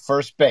play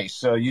first base,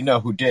 so you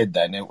know who did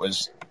then. It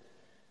was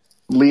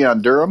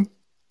Leon Durham?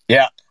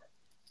 Yeah.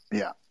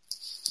 Yeah.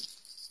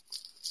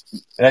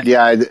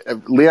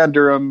 Leon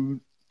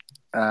Durham,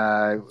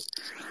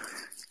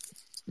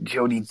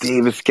 Jody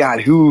Davis.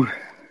 God, who?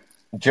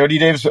 Jody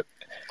Davis. How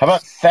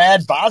about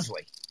Thad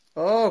Bosley?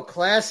 Oh,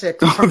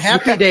 classic from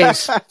Happy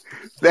Days.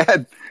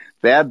 Thad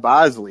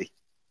Bosley.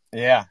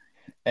 Yeah.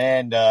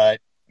 And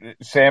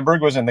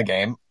Sandberg was in the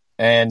game.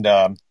 And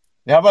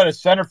how about a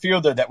center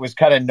fielder that was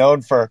kind of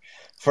known for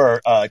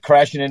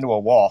crashing into a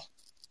wall?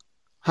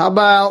 How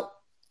about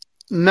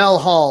Mel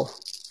Hall?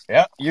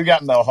 Yeah, you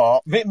got Mel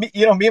Hall. Me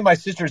and my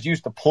sisters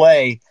used to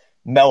play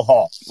Mel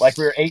Hall. Like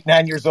we were 8,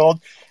 9 years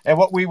old. And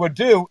what we would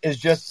do is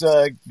just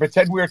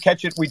pretend we were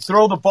catching. We'd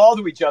throw the ball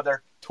to each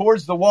other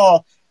towards the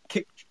wall,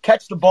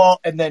 catch the ball,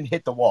 and then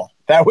hit the wall.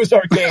 That was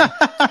our game.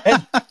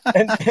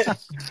 and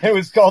it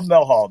was called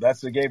Mel Hall.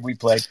 That's the game we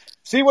played.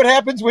 See what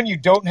happens when you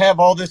don't have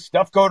all this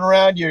stuff going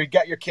around? You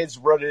got your kids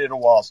running into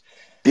walls.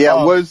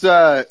 Yeah, was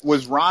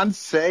Ron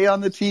Say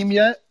on the team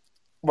yet?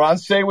 Ron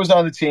Say was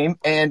on the team,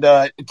 and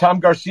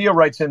Tom Garcia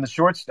writes in the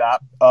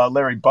shortstop,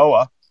 Larry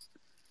Boa.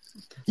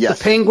 Yes.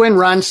 The Penguin,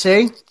 Ron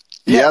Say.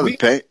 Yeah,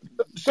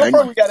 so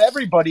far we got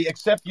everybody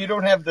except you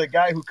don't have the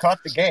guy who caught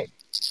the game.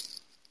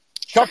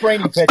 Chuck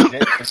Rainey pitched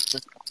it.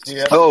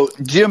 Yeah. Oh,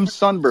 Jim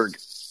Sundberg.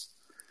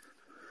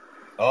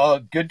 Oh,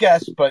 good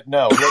guess, but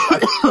no. I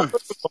think it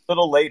was a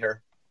little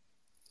later.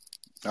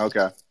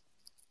 Okay.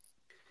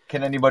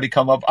 Can anybody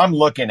come up? I'm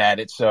looking at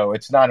it, so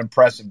it's not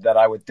impressive that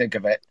I would think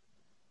of it.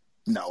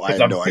 No, I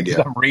have no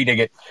idea. I'm reading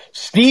it.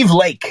 Steve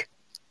Lake.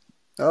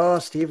 Oh,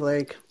 Steve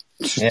Lake.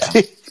 Yeah.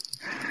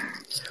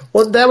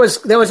 Well, that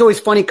was always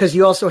funny because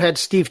you also had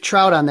Steve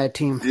Trout on that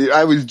team.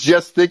 I was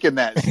just thinking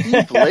that.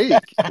 Steve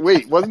Lake.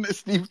 Wait, wasn't it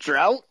Steve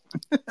Trout?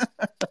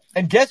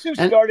 And guess who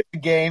started the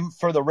game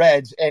for the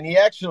Reds? And he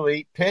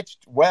actually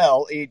pitched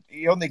well.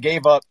 He only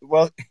gave up.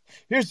 Well,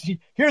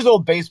 here's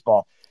old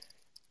baseball.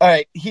 All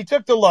right, he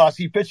took the loss.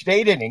 He pitched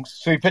 8 innings,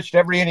 so he pitched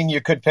every inning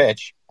you could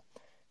pitch.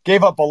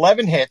 Gave up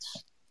 11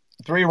 hits,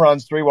 3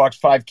 runs, 3 walks,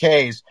 5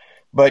 Ks.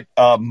 But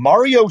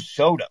Mario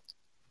Soto,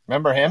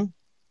 remember him?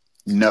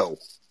 No.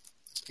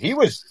 He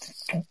was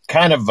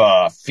kind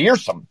of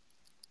fearsome.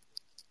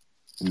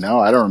 No,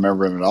 I don't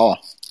remember him at all.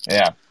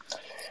 Yeah.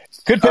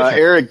 Good pitcher.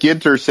 Eric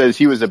Ginter says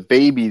he was a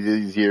baby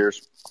these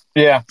years.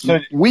 Yeah. So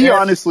we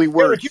Eric, honestly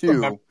were, Eric,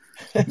 too.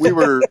 we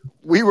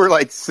were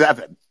like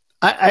 7.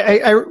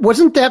 I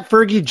wasn't that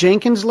Fergie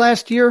Jenkins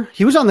last year?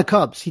 He was on the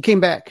Cubs. He came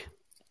back.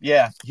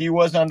 Yeah, he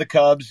was on the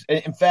Cubs.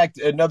 In fact,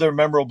 another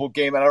memorable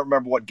game, I don't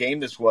remember what game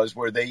this was,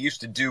 where they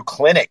used to do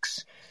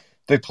clinics.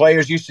 The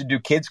players used to do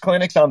kids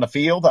clinics on the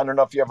field. I don't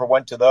know if you ever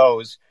went to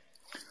those.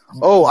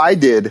 Oh, I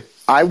did.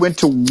 I went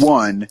to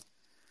one,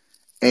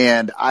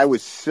 and I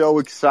was so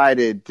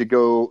excited to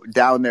go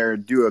down there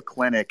and do a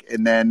clinic.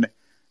 And then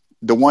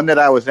the one that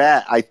I was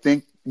at, I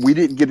think we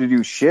didn't get to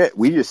do shit.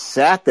 We just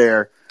sat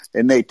there,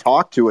 and they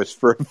talked to us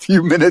for a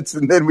few minutes,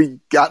 and then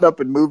we got up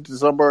and moved to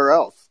somewhere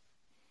else.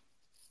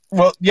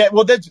 Well, yeah,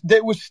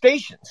 that was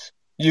stations.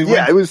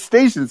 It was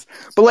stations.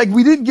 But, like,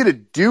 we didn't get to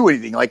do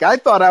anything. Like, I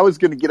thought I was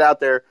going to get out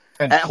there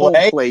and at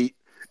play? home plate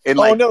and,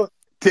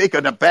 take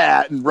on a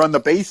bat and run the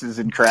bases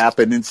and crap.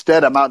 And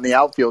instead, I'm out in the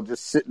outfield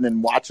just sitting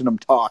and watching them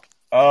talk.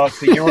 Oh,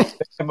 so you were a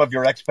victim of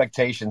your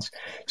expectations.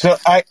 So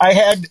I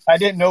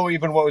didn't know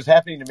even what was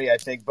happening to me, I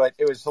think, but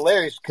it was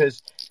hilarious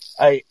because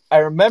I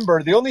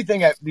remember the only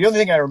thing I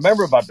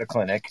remember about the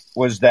clinic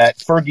was that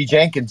Fergie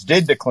Jenkins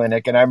did the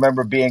clinic, and I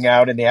remember being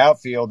out in the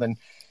outfield and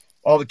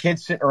all the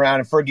kids sitting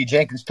around and Fergie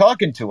Jenkins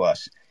talking to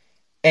us.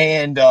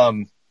 And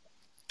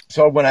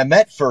so when I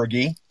met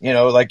Fergie,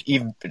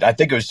 I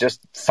think it was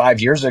just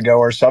 5 years ago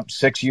or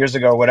 6 years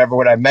ago, whatever,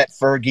 when I met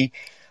Fergie,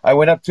 I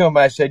went up to him.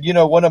 I said,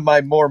 one of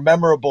my more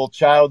memorable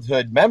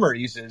childhood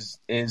memories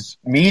is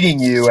meeting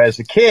you as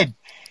a kid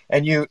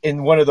and you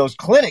in one of those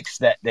clinics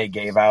that they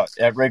gave out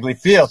at Wrigley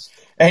Field.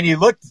 And he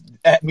looked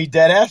at me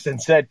dead ass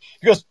and said,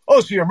 he goes, "Oh,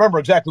 so you remember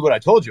exactly what I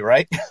told you,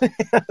 right?"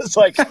 I was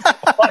like,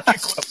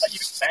 what you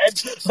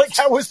said? Like,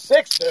 I was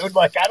 6, dude.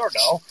 Like, I don't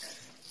know.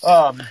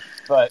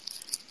 But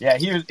yeah,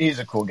 he's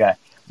a cool guy.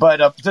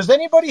 But does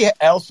anybody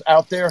else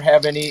out there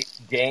have any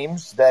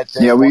games that?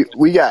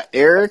 We got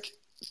Eric.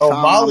 Oh,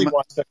 Tom, Molly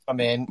wants to come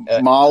in.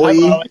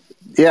 Molly. Hi, Molly.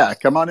 Yeah,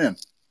 come on in.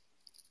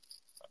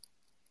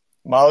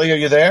 Molly, are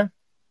you there?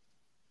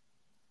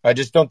 I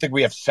just don't think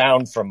we have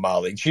sound from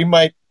Molly. She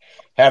might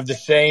have the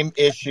same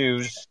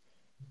issues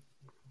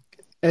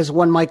as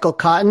one Michael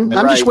Cotton.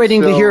 I'm right, just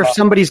waiting to hear if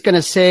somebody's going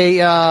to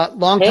say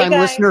long-time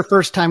listener,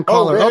 first-time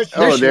caller.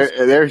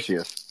 There she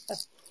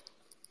is.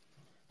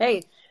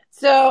 Hey,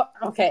 so,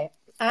 okay,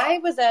 I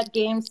was at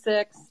Game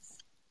 6,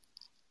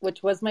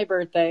 which was my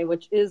birthday,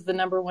 which is the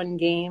number 1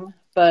 game.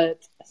 But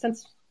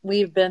since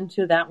we've been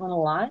to that one a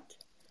lot,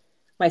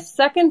 my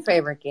second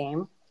favorite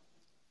game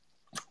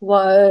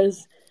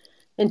was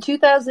in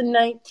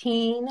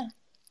 2019.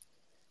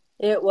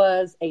 It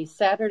was a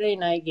Saturday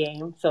night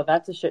game, so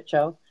that's a shit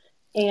show.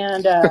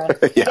 And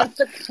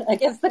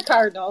against the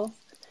Cardinals.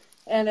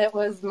 And it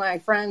was my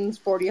friend's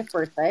 40th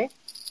birthday.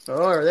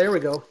 Oh, there we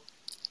go.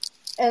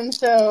 And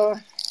so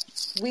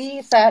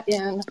we sat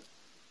in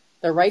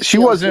the right. She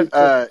wasn't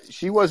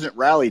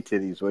rally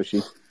titties, was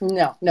she?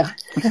 No.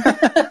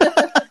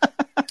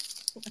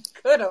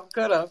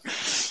 Could have.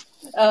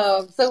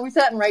 So we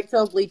sat in right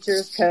field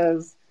bleachers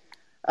because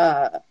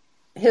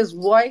his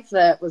wife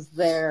that was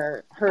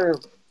there, her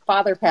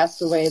father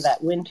passed away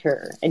that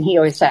winter, and he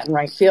always sat in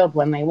right field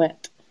when they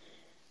went.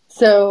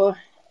 So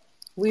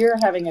we were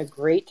having a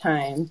great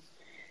time,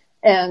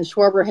 and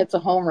Schwarber hits a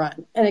home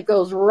run, and it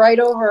goes right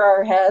over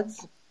our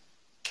heads.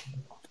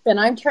 And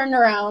I'm turned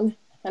around,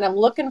 and I'm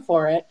looking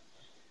for it.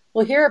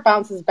 Well, here it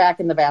bounces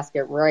back in the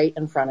basket right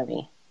in front of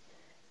me.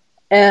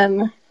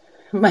 And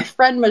my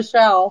friend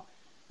Michelle,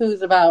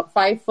 who's about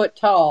 5 foot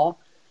tall,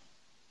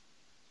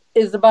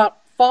 is about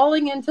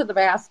falling into the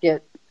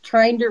basket,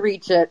 trying to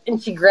reach it,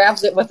 and she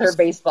grabs it with her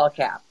baseball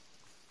cap.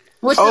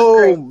 Which is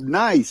great.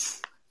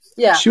 Nice.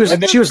 Yeah. She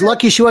was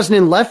lucky she wasn't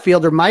in left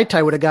field, or Mai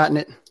Tai would have gotten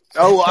it.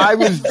 Oh, I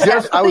was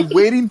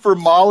waiting for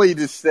Molly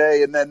to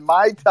say, and then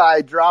Mai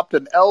Tai dropped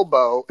an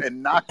elbow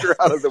and knocked her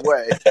out of the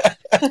way.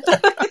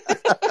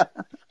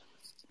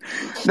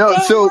 No,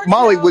 so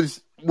Molly,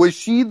 was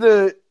she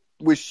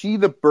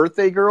the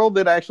birthday girl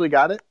that actually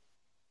got it?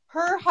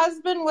 Her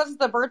husband was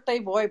the birthday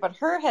boy, but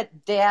her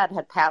dad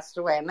had passed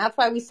away, and that's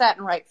why we sat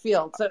in right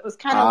field. So it was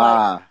kind of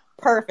like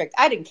perfect.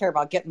 I didn't care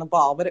about getting the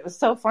ball, but it was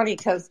so funny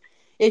because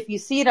if you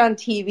see it on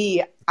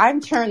TV,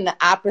 I'm turned the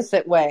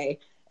opposite way,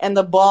 and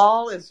the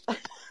ball is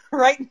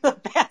right in the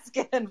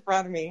basket in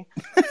front of me.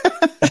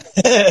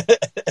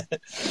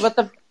 But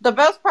the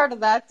best part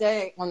of that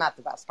day, well, not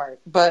the best part,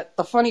 but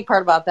the funny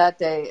part about that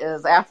day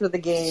is after the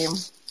game,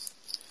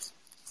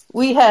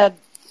 we had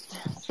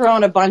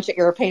thrown a bunch of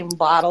airplane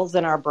bottles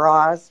in our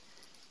bras,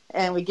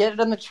 and we get it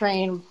on the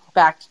train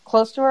back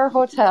close to our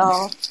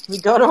hotel. We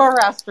go to a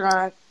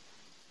restaurant,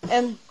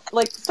 and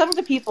like some of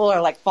the people are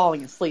like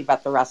falling asleep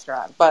at the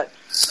restaurant, but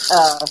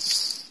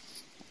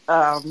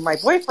my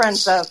boyfriend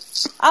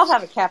says, "I'll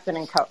have a Captain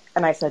and Coke,"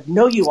 and I said,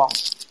 "No, you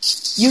won't.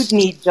 You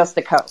need just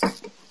a Coke."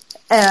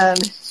 And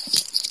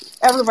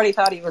everybody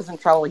thought he was in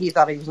trouble. He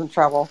thought he was in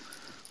trouble.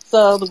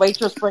 So the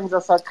waitress brings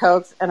us our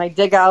Cokes, and I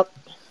dig out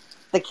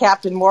the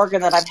Captain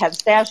Morgan that I've had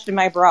stashed in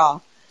my bra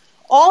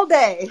all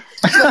day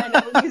that I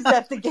never used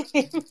at the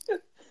game,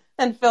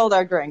 and filled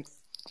our drinks.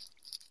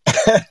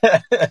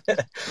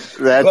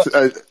 That's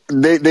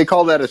they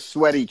call that a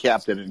sweaty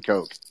Captain and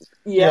Coke.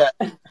 Yeah.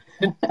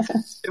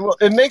 Well,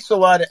 it makes a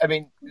lot of, I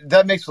mean,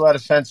 that makes a lot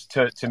of sense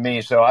to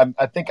me. So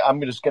I think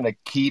I'm just going to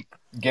keep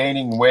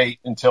gaining weight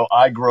until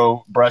I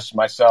grow breasts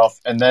myself.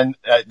 And then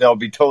they'll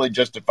be totally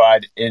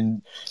justified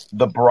in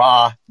the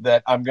bra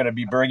that I'm going to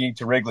be bringing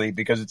to Wrigley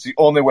because it's the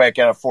only way I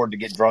can afford to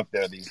get drunk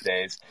there these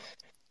days.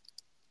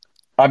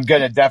 I'm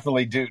going to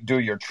definitely do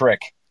your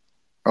trick.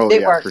 Oh,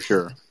 It yeah, works. for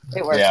sure.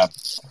 It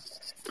works.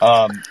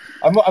 Yeah.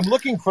 I'm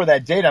looking for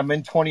that date. I'm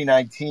in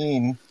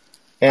 2019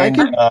 and,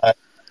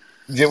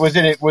 was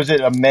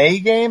it a May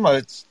game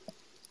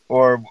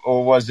or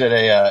was it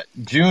a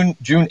June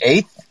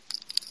 8th?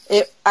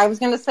 I was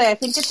going to say I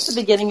think it's the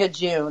beginning of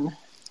June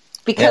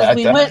because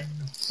we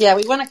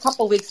went a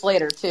couple weeks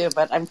later too,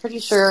 but I'm pretty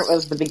sure it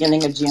was the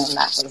beginning of June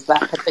that was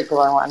that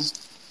particular one.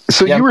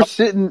 So you were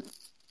sitting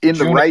in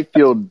the right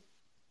field.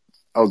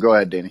 Oh, go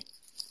ahead, Danny.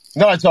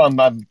 No, it's on.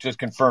 I'm just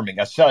confirming.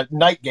 A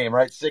night game,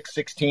 right?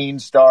 6:16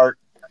 start.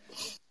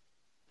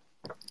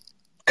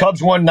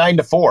 Cubs won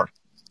 9-4.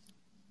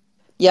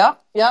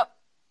 Yep.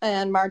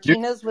 And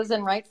Martinez was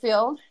in right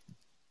field.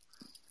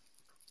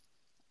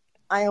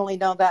 I only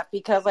know that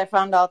because I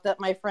found out that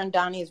my friend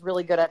Donnie is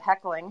really good at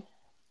heckling.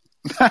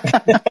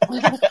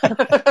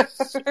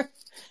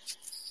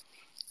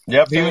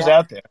 Yep, he was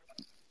out there.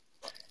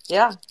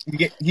 Yeah.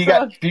 He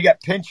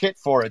got pinch hit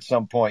for at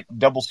some point.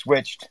 Double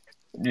switched.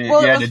 It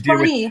was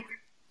funny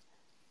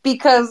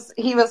because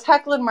he was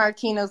heckling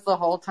Martinez the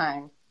whole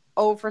time.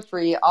 0 for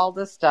 3, all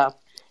this stuff.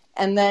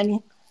 And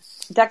then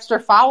Dexter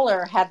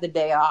Fowler had the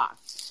day off.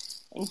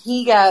 And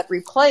he got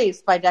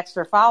replaced by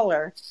Dexter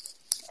Fowler.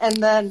 And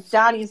then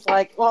Donnie's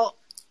like, well,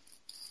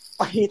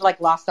 he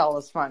lost all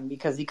his fun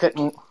because he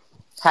couldn't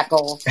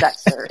heckle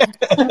Dexter.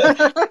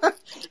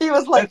 He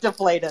was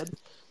deflated.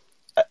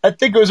 I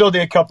think it was only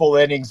a couple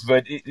innings,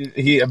 but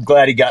I'm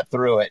glad he got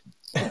through it.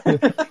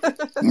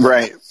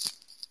 Right.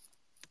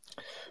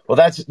 Well,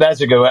 that's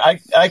a good one.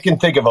 I can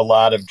think of a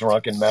lot of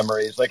drunken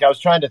memories. I was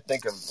trying to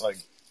think of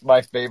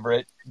my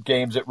favorite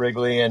games at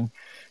Wrigley, and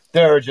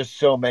there are just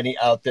so many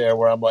out there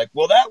where I'm like,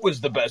 well, that was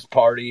the best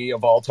party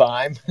of all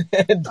time.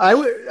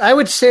 I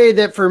would say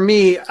that for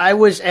me, I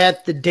was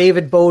at the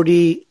David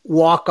Bodie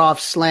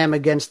walk-off slam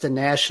against the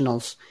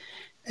Nationals.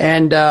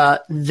 And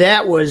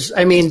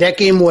that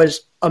game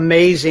was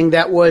amazing.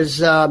 That was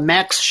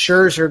Max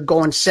Scherzer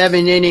going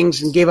 7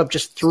 innings and gave up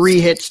just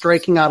 3 hits,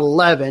 striking out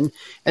 11.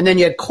 And then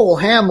you had Cole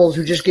Hamels,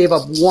 who just gave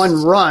up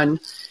 1 run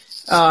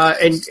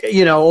and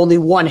only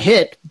 1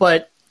 hit.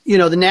 But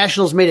the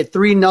Nationals made it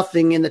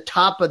 3-0 in the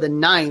top of the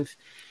 9th.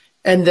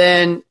 And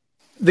then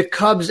the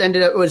Cubs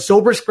ended up with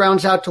Zobrist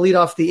grounds out to lead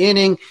off the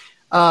inning.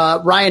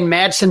 Ryan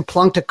Madsen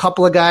plunked a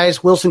couple of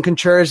guys, Wilson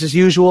Contreras as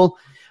usual.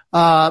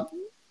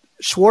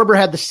 Schwarber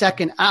had the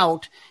second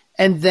out.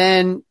 And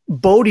then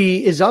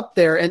Bodie is up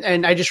there.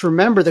 And I just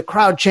remember the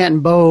crowd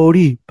chanting,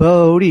 Bodie,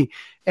 Bodie.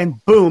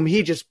 And boom,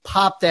 he just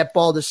popped that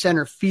ball to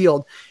center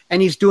field.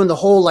 And he's doing the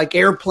whole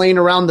airplane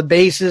around the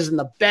bases and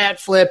the bat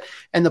flip.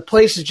 And the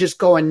place is just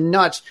going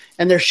nuts.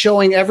 And they're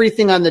showing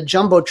everything on the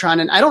Jumbotron.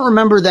 And I don't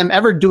remember them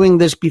ever doing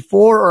this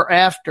before or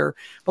after.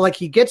 But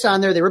he gets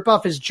on there, they rip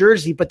off his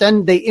jersey. But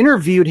then they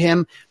interviewed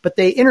him. So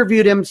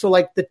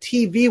the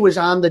TV was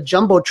on the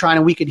Jumbotron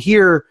and we could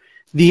hear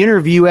the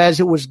interview as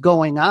it was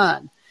going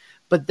on.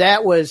 But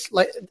that was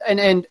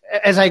and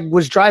as I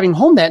was driving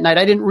home that night,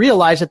 I didn't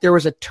realize that there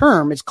was a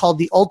term. It's called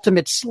the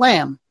ultimate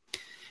slam.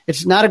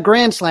 It's not a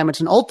grand slam.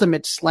 It's an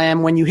ultimate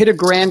slam when you hit a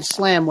grand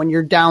slam when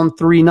you're down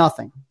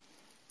 3-0.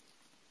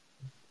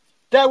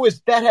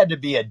 That had to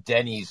be a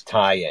Denny's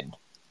tie-in.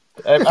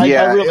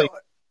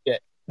 That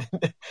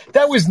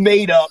was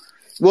made up.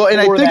 Well, and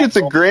I think it's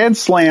a grand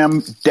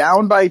slam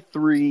down by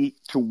 3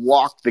 to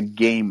walk the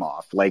game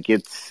off. I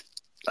think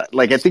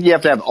you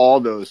have to have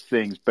all those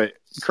things, but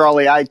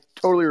Crawley, I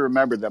totally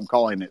remember them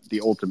calling it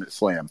the ultimate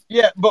slam.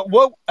 Yeah, but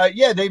what?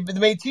 They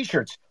made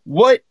T-shirts.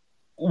 What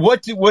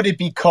would it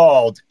be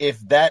called if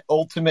that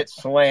ultimate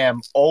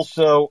slam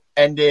also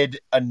ended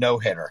a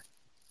no-hitter?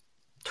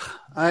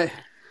 The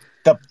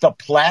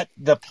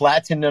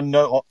platinum.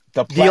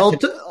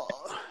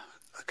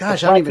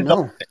 Gosh, I don't even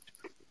know.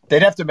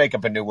 They'd have to make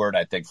up a new word,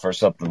 I think, for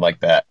something like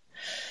that.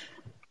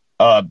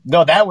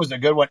 No, that was a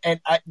good one.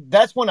 And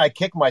that's when I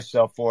kick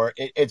myself for.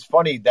 It's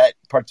funny, that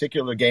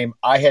particular game,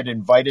 I had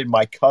invited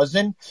my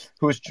cousin,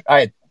 I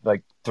had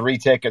 3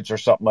 tickets or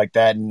something like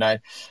that. And I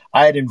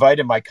had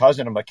invited my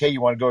cousin. I'm like, hey, you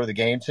want to go to the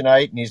game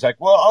tonight? And he's like,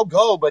 well, I'll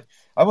go, but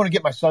I want to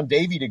get my son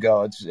Davey to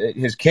go. It's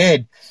his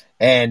kid.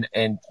 And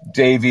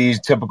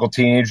Davey's typical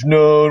teenage,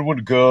 no, I want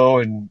to go.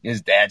 And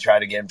his dad tried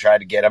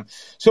to get him.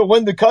 So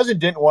when the cousin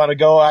didn't want to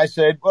go, I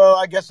said, well,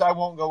 I guess I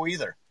won't go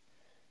either.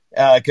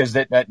 Because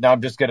now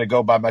I'm just going to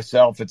go by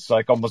myself. It's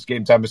almost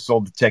game time. I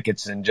sold the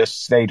tickets and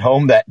just stayed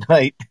home that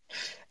night.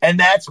 And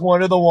that's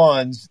one of the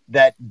ones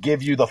that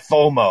give you the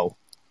FOMO.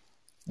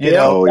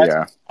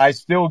 I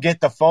still get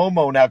the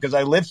FOMO now because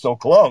I live so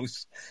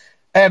close.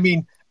 I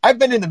mean, I've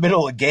been in the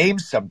middle of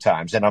games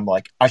sometimes, and I'm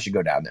like, I should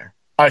go down there.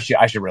 I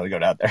should really go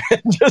down there.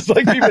 Just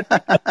even.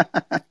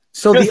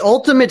 So the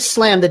ultimate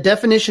slam, the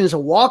definition is a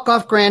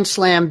walk-off grand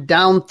slam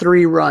down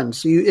 3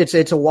 runs. So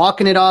it's a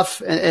walking it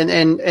off,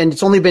 and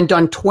it's only been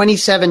done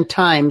 27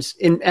 times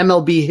in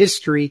MLB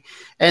history.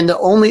 And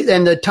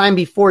the time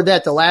before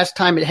that, the last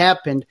time it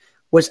happened,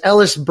 was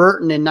Ellis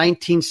Burton in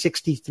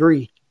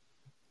 1963.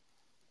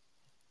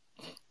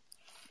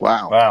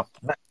 Wow.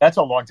 That's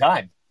a long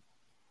time.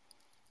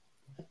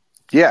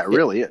 Yeah, it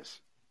really is.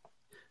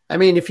 I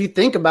mean, if you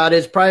think about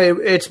it,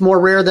 it's more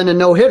rare than a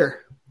no-hitter.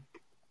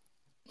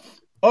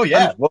 Oh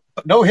yeah, well,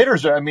 no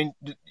hitters are. I mean,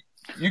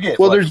 you get.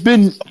 Well, there's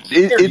been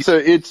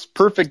it's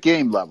perfect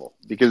game level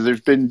because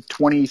there's been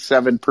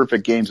 27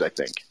 perfect games, I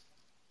think.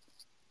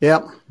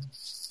 Yep.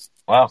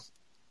 Wow,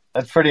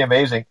 that's pretty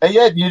amazing. And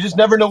yeah, you just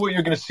never know what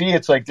you're going to see.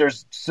 It's like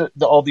there's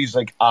all these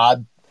like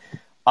odd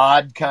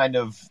kind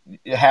of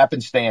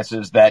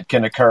happenstances that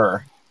can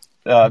occur.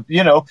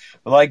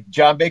 Like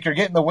John Baker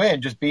getting the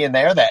win, just being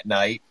there that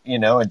night.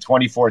 In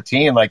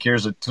 2014, like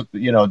here's a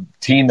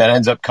team that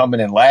ends up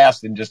coming in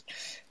last and just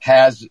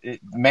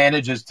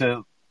manages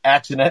to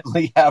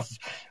accidentally have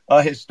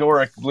a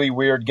historically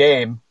weird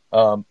game.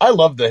 I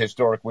love the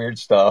historic weird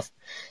stuff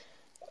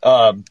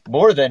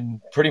more than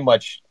pretty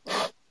much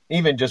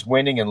even just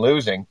winning and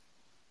losing.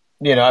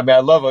 I mean, I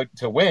love it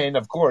to win,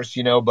 of course,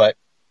 but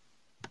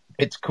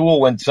it's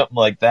cool when something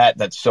like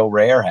that's so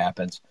rare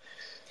happens.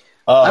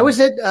 I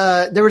was at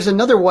there was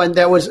another one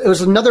it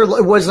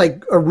was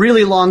like a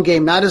really long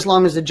game, not as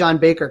long as the John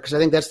Baker because I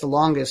think that's the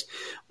longest,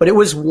 but it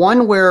was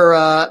one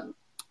where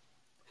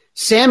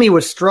Sammy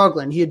was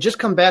struggling. He had just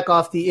come back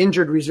off the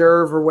injured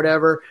reserve or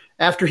whatever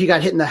after he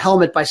got hit in the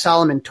helmet by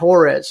Solomon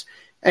Torres.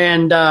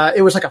 And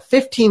it was like a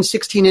 15,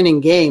 16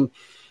 inning game.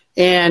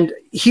 And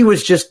he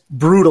was just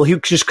brutal. He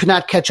just could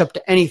not catch up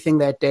to anything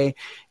that day.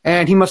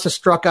 And he must have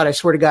struck out, I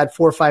swear to God,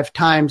 4 or 5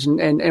 times.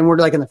 And we're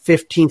like in the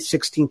 15th,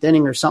 16th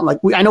inning or something.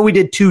 I know we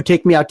did 2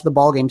 take me out to the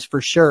ball games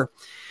for sure.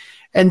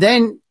 And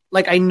then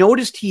I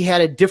noticed he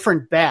had a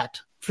different bat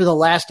for the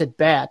last at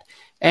bat.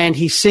 And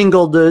he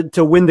singled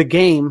to win the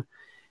game.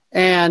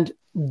 And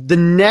the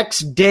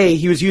next day,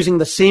 he was using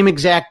the same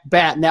exact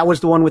bat, and that was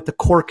the one with the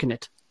cork in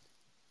it.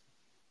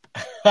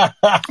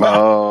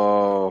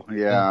 Oh,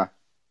 yeah.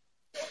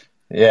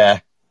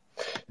 Yeah.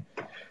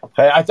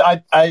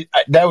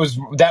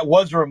 That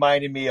was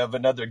reminding me of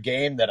another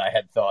game that I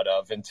had thought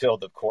of until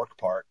the cork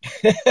part,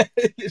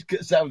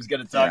 because I was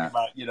going to talk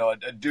about,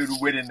 a dude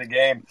winning the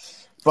game.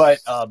 But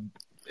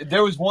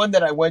there was one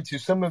that I went to.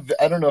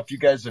 I don't know if you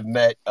guys have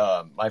met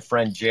my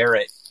friend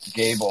Jarrett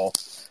Gable.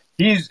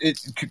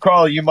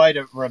 Carl, you might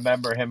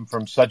remember him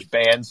from such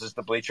bands as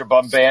the Bleacher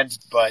Bum Band,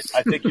 but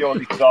I think you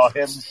only saw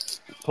him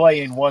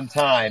playing one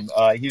time.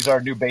 He's our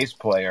new bass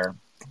player.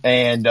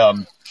 And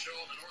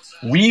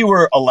we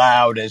were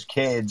allowed as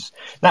kids,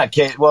 not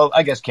kids, well,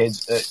 I guess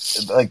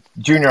kids, like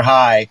junior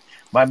high,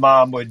 my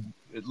mom would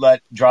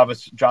drop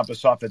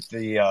us off at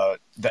the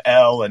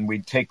L, and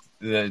we'd take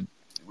the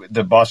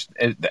bus,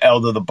 the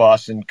L to the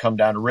bus, and come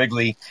down to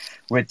Wrigley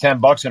with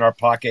 $10 in our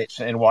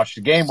pockets and watch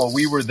the game. Well,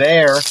 we were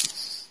there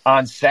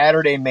on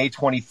Saturday, May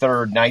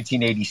 23rd,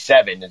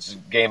 1987. It's a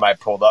game I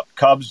pulled up.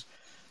 Cubs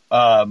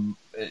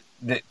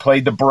that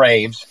played the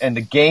Braves, and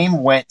the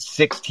game went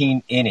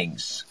 16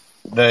 innings.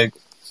 The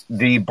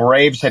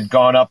Braves had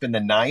gone up in the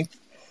 9th,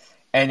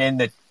 and in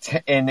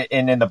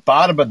the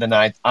bottom of the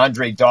 9th,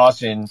 Andre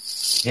Dawson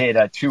hit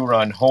a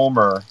 2-run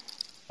homer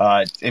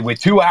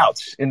with 2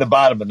 outs in the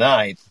bottom of the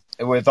 9th,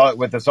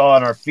 with us all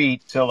on our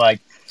feet to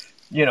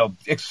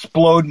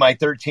explode my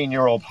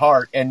 13-year-old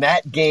heart. And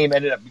that game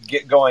ended up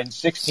going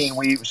 16.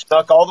 We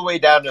stuck all the way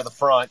down to the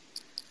front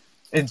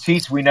in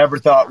seats we never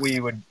thought we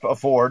would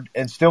afford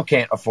and still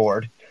can't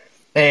afford.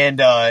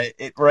 And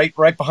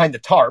right behind the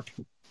tarp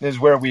is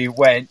where we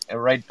went,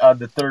 right on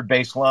the third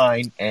base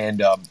line.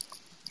 And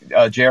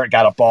Jarrett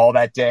got a ball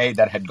that day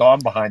that had gone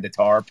behind the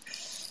tarp.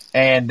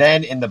 And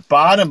then in the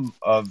bottom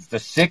of the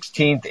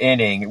 16th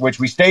inning, which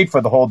we stayed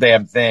for the whole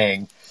damn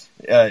thing,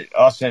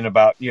 us and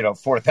about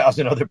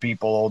 4,000 other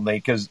people only,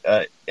 because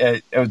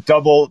it was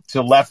double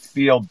to left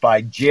field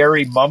by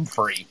Jerry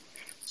Mumphrey,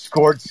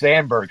 scored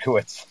Sandberg, who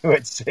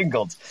had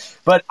singled.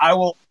 But I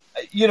will,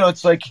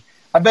 it's like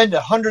I've been to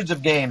hundreds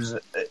of games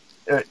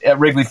at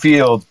Wrigley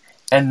Field,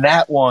 and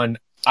that one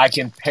I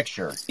can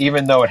picture,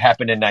 even though it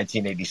happened in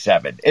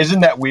 1987. Isn't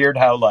that weird?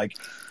 How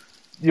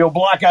you'll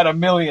block out a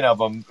million of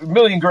them, a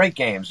million great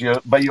games,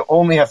 but you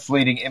only have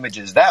fleeting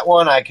images. That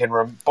one I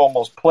can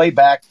almost play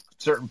back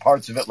certain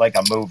parts of it like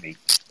a movie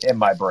in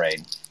my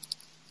brain.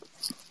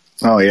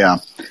 Oh yeah,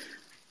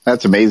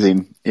 that's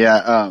amazing.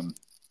 Yeah,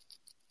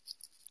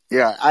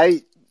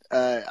 I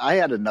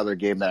had another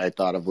game that I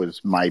thought of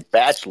was my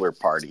bachelor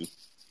party.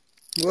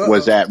 Whoa.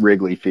 Was at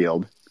Wrigley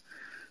Field,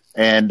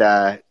 and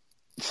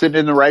sitting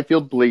in the right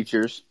field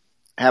bleachers,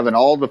 having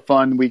all the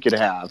fun we could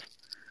have,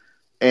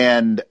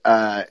 and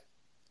my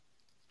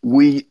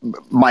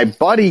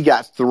buddy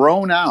got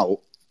thrown out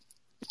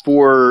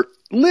for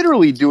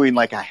literally doing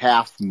like a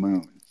half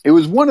moon. It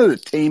was one of the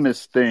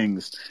tamest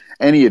things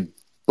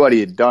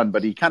anybody had done,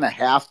 but he kind of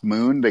half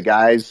mooned the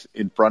guys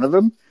in front of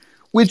him,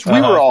 which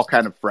we were all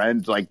kind of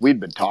friends. Like, we'd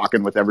been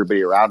talking with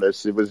everybody around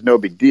us. It was no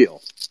big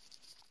deal.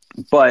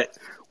 But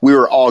we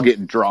were all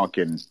getting drunk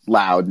and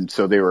loud, and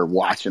so they were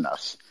watching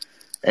us.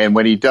 And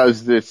when he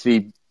does this,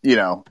 he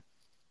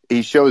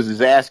shows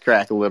his ass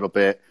crack a little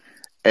bit,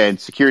 and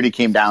security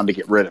came down to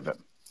get rid of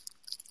him.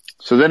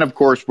 So then, of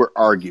course, we're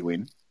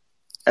arguing.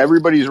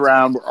 Everybody's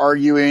around. We're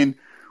arguing.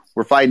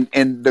 We're fighting.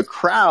 And the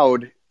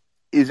crowd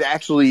is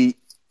actually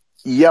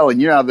yelling.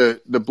 You know how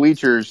the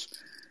bleachers,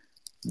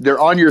 they're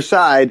on your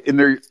side, and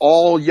they're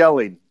all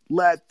yelling,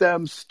 "Let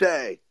them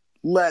stay.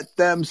 Let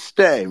them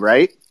stay,"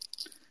 right?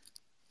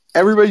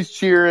 Everybody's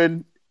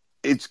cheering.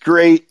 It's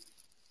great.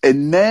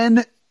 And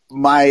then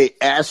my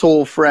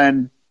asshole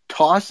friend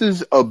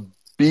tosses a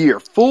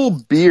full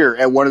beer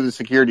at one of the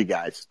security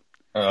guys.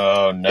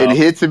 Oh, no. And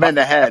hits him in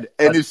the head.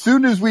 And as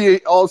soon as we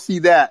all see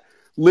that,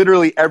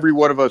 literally every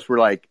one of us were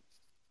like,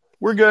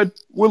 we're good.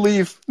 We'll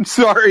leave.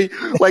 Sorry.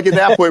 Like, at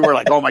that point, we're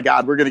like, oh, my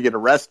God, we're going to get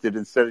arrested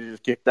instead of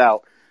just kicked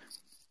out.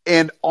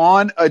 And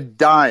on a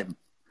dime,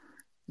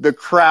 the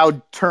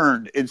crowd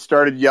turned and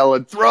started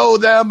yelling, "Throw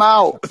them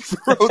out.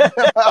 Throw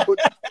them out."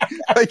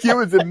 Like, it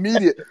was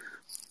immediate.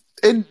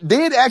 And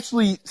they had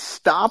actually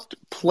stopped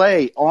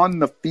play on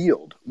the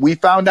field. We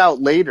found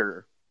out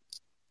later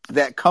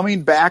that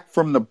coming back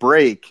from the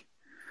break,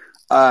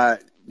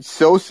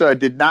 Sosa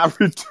did not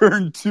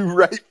return to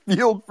right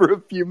field for a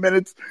few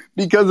minutes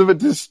because of a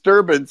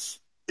disturbance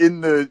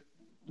in the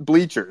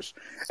bleachers.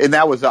 And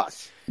that was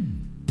us.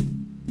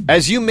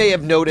 As you may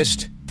have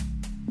noticed,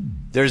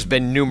 there's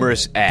been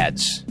numerous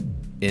ads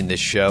in this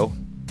show.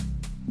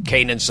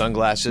 Kanan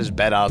sunglasses,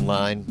 Bet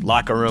Online,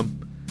 Locker Room.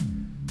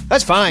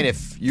 That's fine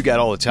if you got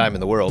all the time in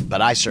the world,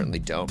 but I certainly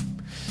don't.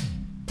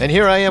 And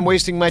here I am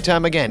wasting my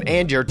time again,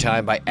 and your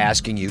time, by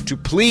asking you to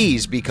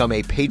please become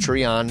a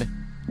Patreon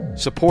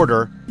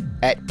supporter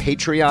at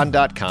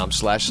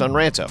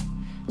patreon.com/sunranto.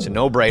 It's a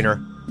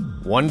no-brainer.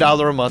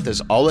 $1 a month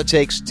is all it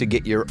takes to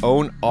get your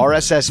own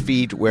RSS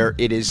feed where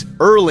it is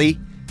early.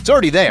 It's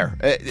already there.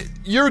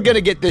 You're going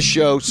to get this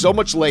show so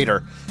much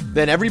later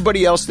than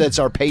everybody else that's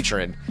our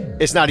patron.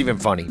 It's not even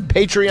funny.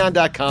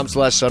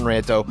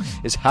 Patreon.com/sunranto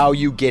is how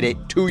you get it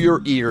to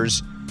your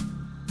ears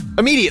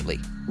immediately,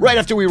 right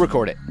after we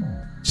record it.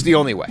 It's the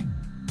only way.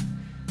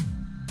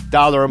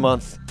 $1 a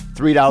month,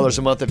 $3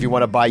 a month if you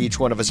want to buy each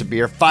one of us a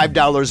beer,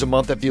 $5 a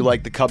month if you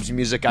like the Cubs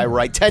music I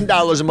write,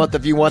 $10 a month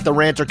if you want the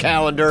Ranter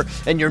calendar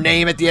and your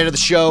name at the end of the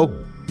show.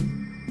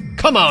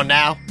 Come on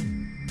now.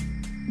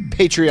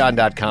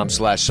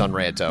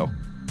 Patreon.com/sunranto.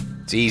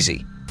 It's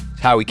easy.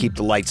 It's how we keep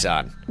the lights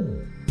on.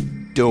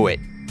 Do it.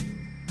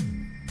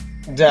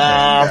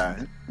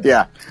 Yeah.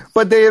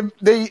 But they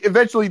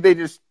eventually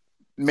just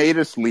made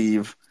us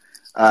leave.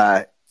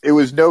 It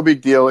was no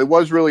big deal. It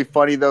was really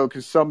funny though,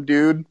 because some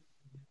dude,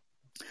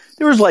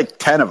 there was like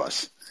 10 of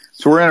us.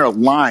 So we're in a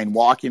line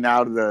walking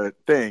out of the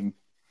thing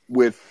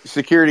with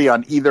security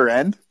on either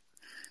end.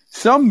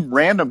 Some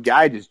random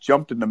guy just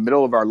jumped in the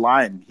middle of our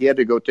line. He had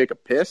to go take a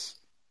piss.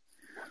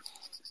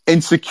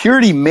 And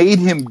security made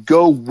him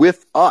go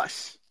with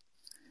us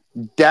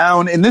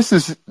down. And this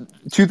is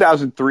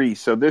 2003.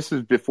 So this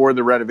is before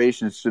the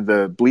renovations to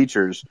the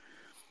bleachers.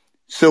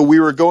 So we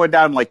were going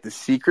down like the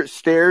secret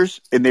stairs,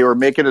 and they were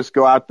making us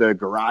go out the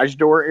garage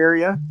door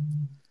area.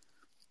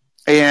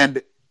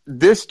 And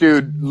this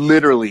dude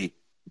literally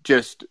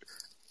just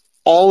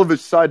all of a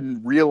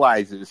sudden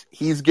realizes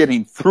he's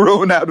getting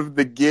thrown out of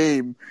the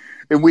game.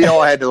 And we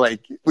all had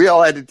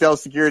to tell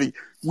security,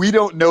 we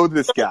don't know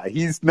this guy.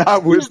 He's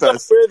not with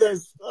us.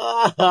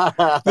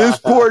 This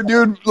poor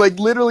dude like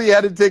literally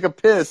had to take a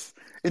piss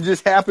and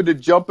just happened to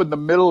jump in the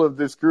middle of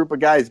this group of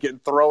guys getting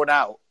thrown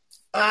out.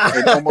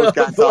 And almost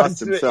got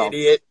tossed himself.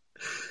 Idiot.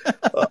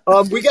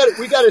 We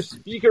got a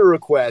speaker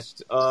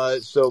request.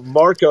 So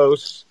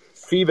Marcos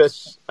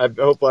Phoebus, I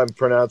hope I'm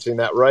pronouncing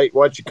that right.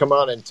 Why don't you come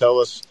on and tell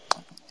us?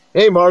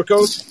 Hey,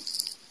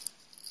 Marcos.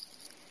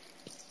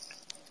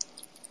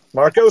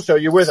 Marcos, are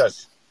you with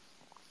us?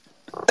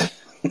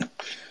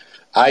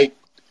 I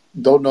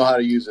don't know how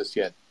to use this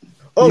yet.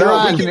 Oh,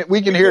 no,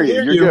 we can hear you.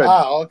 You're good.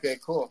 Oh, okay,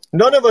 cool.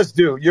 None of us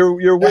do.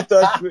 You're with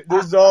us.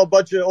 This is all a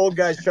bunch of old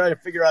guys trying to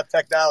figure out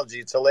technology.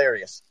 It's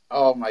hilarious.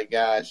 Oh my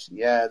gosh,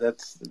 yeah,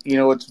 that's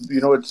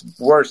it's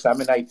worse.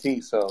 I'm in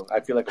IT, so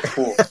I feel like a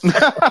fool.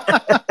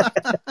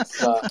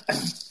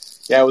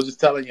 Yeah, I was just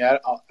telling you,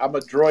 I'm a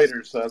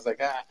droider, so I was like,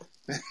 yeah.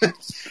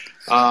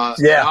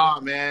 Oh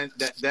man,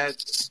 that.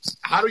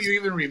 How do you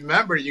even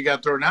remember you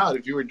got thrown out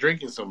if you were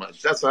drinking so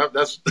much? That's.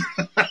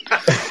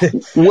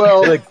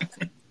 Well,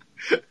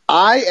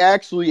 I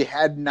actually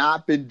had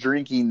not been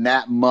drinking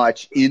that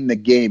much in the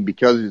game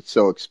because it's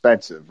so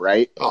expensive,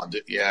 right? Oh,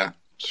 yeah,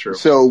 sure.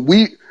 So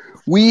we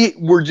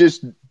were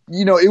just,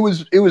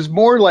 it was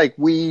more like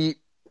we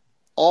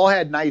all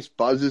had nice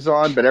buzzes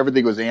on, but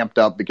everything was amped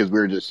up because we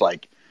were just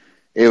like,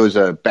 it was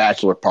a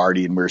bachelor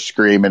party and we were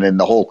screaming and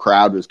the whole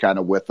crowd was kind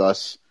of with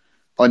us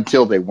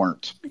until they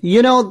weren't.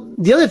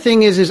 The other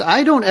thing is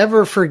I don't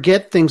ever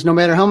forget things no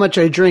matter how much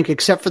I drink,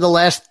 except for the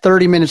last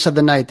 30 minutes of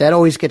the night. That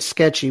always gets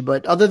sketchy.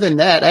 But other than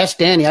that, ask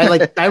Danny.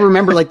 I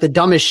remember like the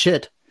dumbest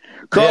shit.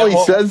 Crawley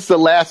says the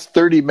last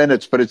 30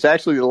 minutes, but it's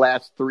actually the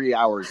last 3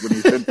 hours when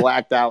he's been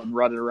blacked out and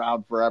running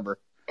around forever.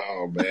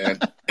 Oh, man.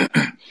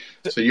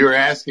 So you were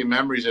asking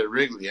memories at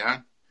Wrigley, huh?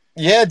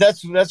 Yeah,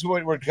 that's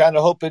what we're kind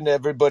of hoping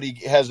everybody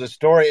has a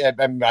story.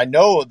 I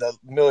know that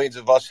millions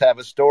of us have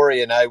a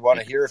story, and I want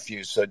to hear a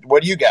few. So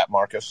what do you got,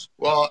 Marcus?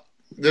 Well,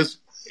 this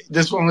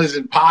one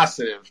isn't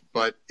positive,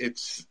 but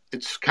it's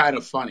kind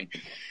of funny.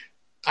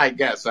 I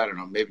guess. I don't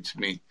know. Maybe to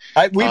me.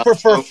 We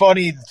prefer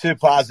funny to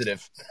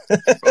positive.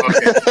 Okay.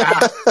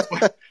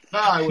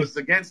 No, it was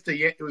against the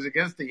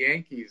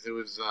Yankees. It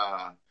was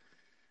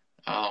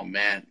oh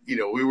man, we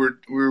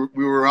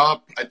were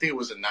up. I think it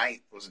was the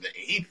ninth. Was it the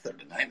 8th or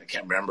the 9th? I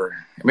can't remember.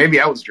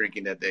 Maybe I was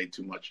drinking that day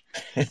too much.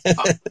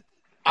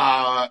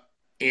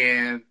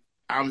 And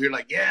I'm here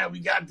like, yeah, we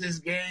got this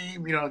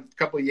game. A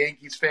couple of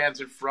Yankees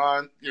fans in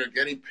front.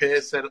 Getting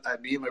pissed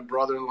at me and my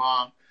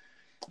brother-in-law.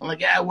 I'm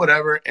like, yeah,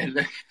 whatever. And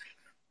then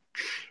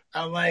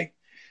I'm like,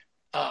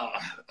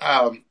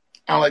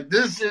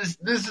 this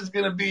is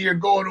gonna be your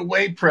going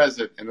away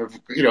present, and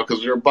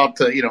because we're about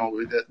to, I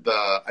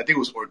think it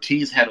was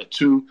Ortiz had a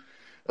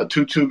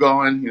 2-2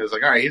 going. He was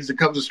like, all right, here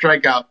comes a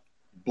strikeout.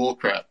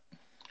 Bullcrap.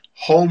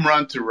 Home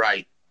run to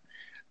right.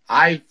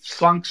 I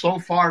sunk so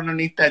far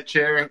underneath that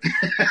chair.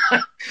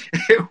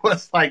 It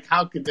was like,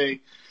 how could they?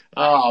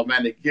 Oh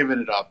man, they're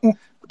giving it up.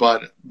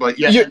 But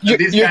yeah,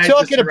 these guys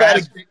talking about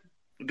it.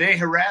 They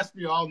harassed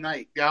me all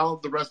night, all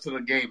the rest of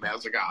the game. I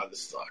was like,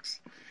 this sucks.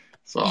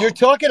 So you're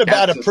talking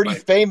about a pretty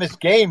famous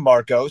game,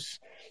 Marcos.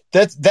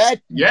 Yeah.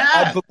 That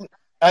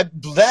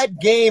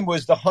game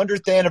was the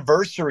 100th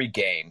anniversary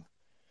game.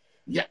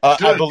 Yeah,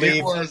 I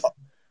believe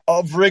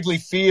of Wrigley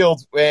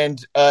Field,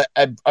 and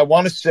I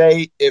want to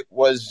say it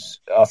was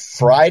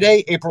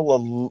Friday,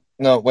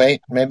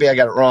 maybe I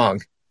got it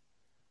wrong.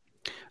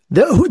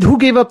 Who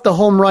gave up the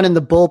home run in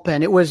the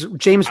bullpen? It was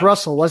James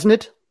Russell, wasn't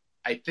it?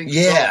 I think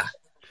yeah. So.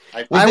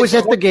 I was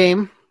at the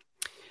game,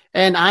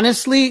 and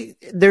honestly,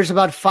 there's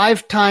about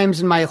 5 times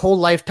in my whole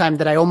lifetime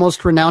that I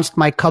almost renounced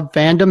my Cub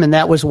fandom, and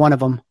that was one of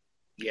them.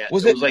 Yeah, it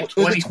was like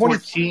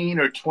 2014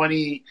 or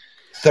 2013?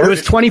 It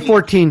was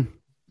 2014.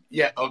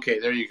 Yeah, okay,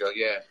 there you go,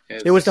 yeah.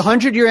 It was the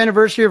 100-year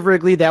anniversary of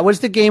Wrigley. That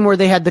was the game where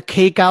they had the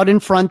cake out in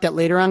front that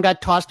later on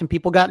got tossed and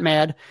people got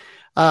mad.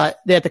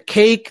 They had the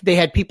cake. They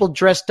had people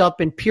dressed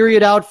up in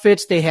period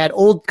outfits. They had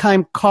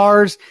old-time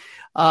cars.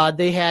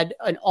 They had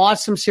an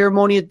awesome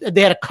ceremony.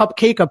 They had a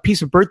cupcake, a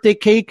piece of birthday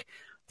cake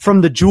from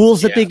the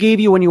Jewels that they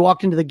gave you when you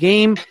walked into the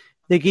game.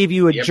 They gave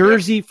you a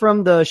jersey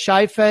from the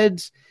Shy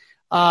Feds.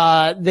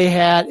 So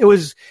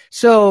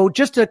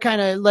just to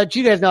kind of let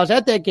you guys know, I was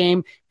at that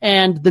game,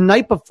 and the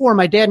night before,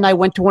 my dad and I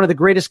went to one of the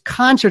greatest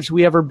concerts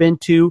we ever been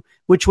to,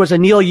 which was a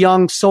Neil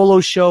Young solo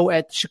show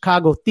at the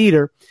Chicago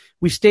Theater.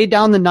 We stayed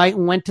down the night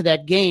and went to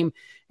that game.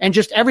 And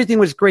just everything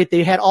was great.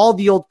 They had all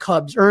the old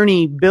Cubs,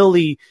 Ernie,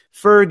 Billy,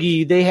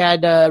 Fergie. They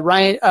had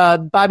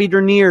Bobby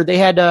Dernier. They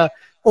had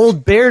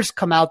old Bears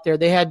come out there.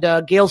 They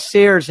had Gale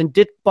Sayers and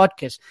Dick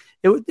Butkus.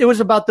 It was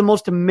about the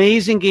most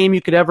amazing game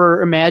you could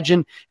ever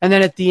imagine. And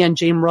then at the end,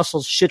 James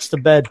Russell shits the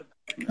bed.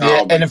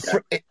 Yeah, and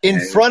in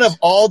front of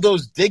all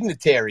those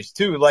dignitaries,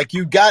 too. Like,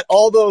 you got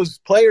all those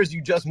players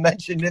you just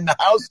mentioned in the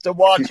house to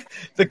watch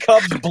the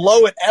Cubs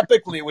blow it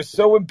epically. It was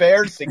so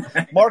embarrassing.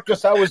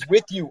 Marcus, I was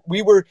with you.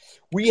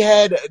 We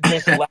had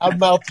this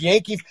loudmouth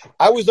Yankee.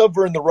 I was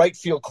over in the right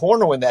field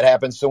corner when that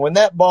happened. So when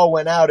that ball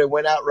went out, it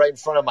went out right in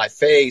front of my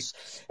face.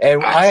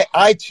 And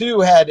I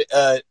too, had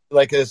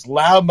like this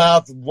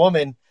loudmouth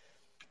woman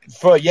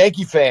for a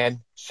Yankee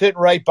fan sitting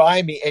right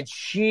by me, and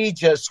she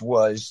just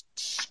was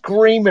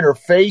screaming her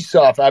face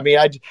off. I mean,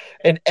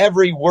 and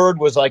every word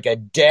was like a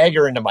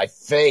dagger into my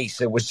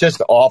face. It was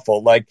just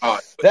awful. Like,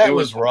 that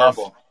was rough.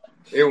 Horrible.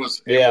 It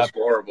was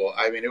horrible.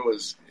 I mean, it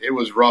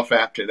was rough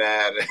after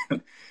that.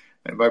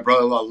 And my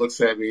brother-in-law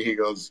looks at me. He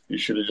goes, "You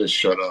should have just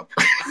shut up."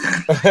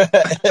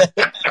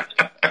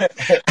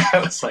 I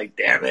was like,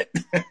 "Damn it!"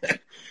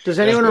 Does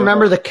anyone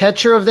remember the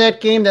catcher of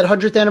that game, that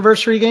 100th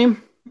anniversary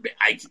game?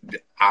 I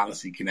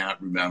honestly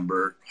cannot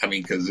remember. I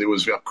mean, because it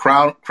was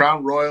Crown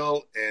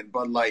Royal and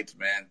Bud Light,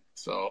 man.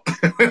 So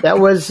that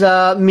was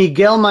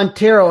Miguel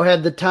Montero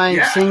had the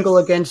tying single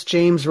against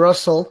James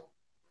Russell.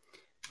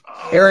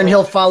 Aaron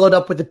Hill followed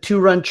up with a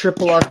 2-run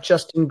triple off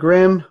Justin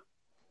Grimm.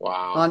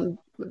 Wow.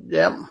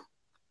 Yep.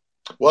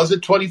 Was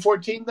it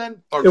 2014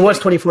 then? It was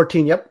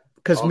 2014, yep.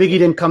 Because Miggy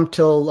didn't come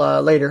till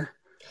later.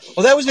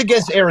 Well, that was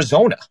against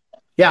Arizona.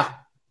 Yeah.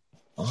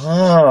 Oh,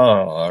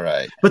 all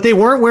right. But they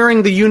weren't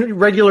wearing the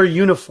regular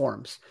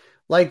uniforms.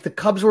 Like, the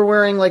Cubs were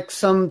wearing like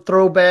some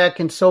throwback,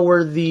 and so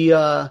were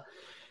the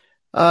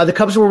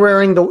Cubs were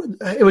wearing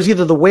it was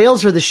either the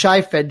Whales or the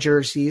Shy Fed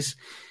jerseys,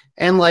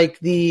 and like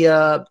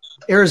the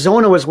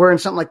Arizona was wearing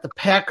something like the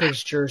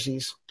Packers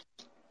jerseys.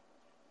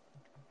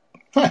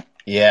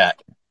 Yeah,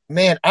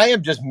 man, I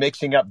am just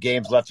mixing up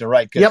games left and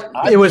right. Yep,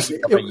 it was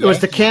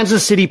the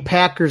Kansas City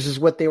Packers is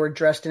what they were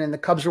dressed in, and the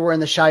Cubs were wearing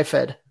the Shy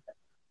Fed.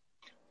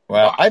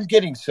 Well, I'm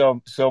getting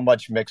so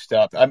much mixed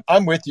up.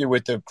 I'm with you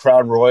with the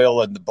Crown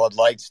Royal and the Bud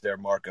Lights there,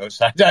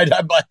 Marcos.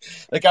 I'm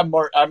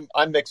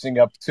mixing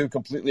up two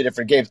completely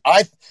different games.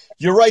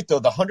 You're right though.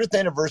 The 100th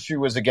anniversary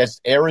was against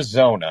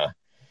Arizona,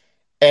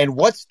 and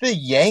what's the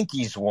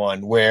Yankees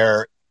one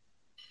where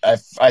I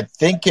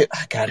think it?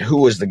 God,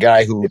 who was the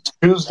guy who? It's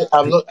Tuesday.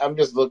 I'm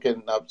just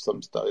looking up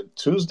some stuff.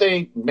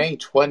 Tuesday, May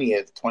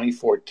 20th,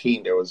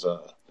 2014. That was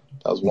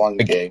one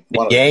game.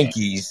 The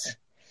Yankees.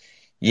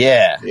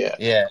 Yeah.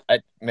 I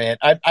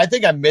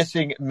think I'm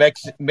mixing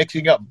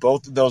up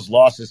both of those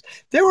losses.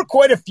 There were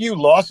quite a few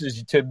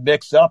losses to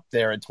mix up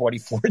there in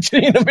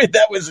 2014. I mean,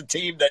 that was a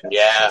team that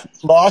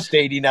lost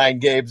 89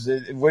 games.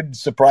 It wouldn't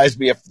surprise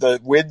me if the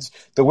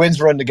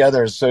wins run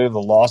together as so do the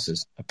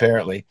losses,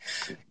 apparently.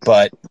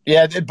 But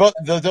yeah,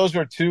 those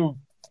were two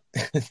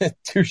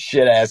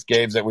shit ass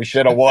games that we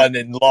should have won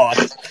and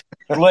lost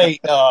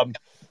late.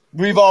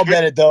 We've all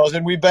been at those,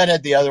 and we've been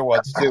at the other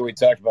ones too. We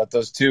talked about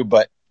those too,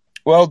 but.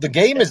 Well, the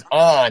game is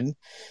on. Is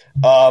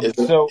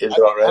it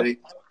already?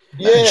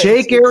 Yeah.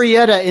 Jake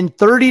Arrieta in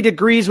 30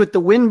 degrees with the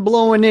wind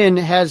blowing in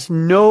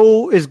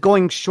is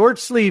going short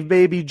sleeve,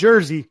 baby,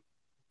 jersey.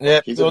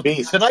 Yeah, he's a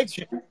beast. Tonight's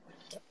your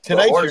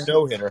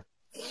no-hitter.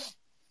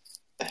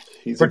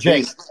 He's for a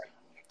Jake. beast.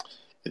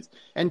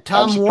 And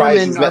Tom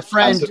Warman, our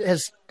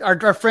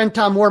friend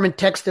Tom Warman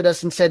texted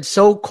us and said,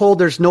 "So cold,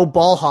 there's no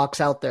ball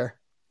hawks out there."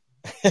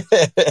 I'm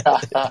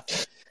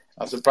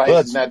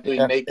surprised he's not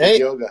doing naked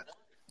yoga.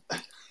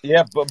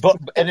 Yeah, but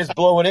and it's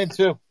blowing in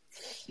too.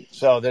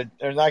 So there's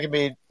not going to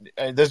be.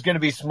 There's going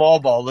to be small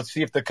ball. Let's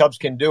see if the Cubs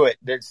can do it.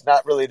 It's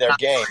not really their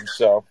game.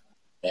 So,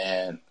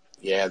 and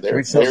they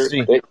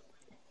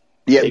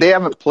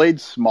haven't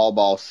played small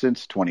ball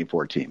since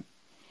 2014.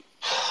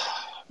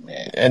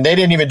 Man. And they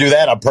didn't even do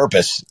that on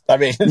purpose. I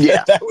mean,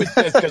 that was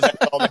just because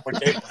that's all they were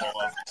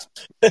capable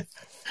of.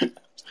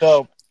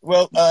 So,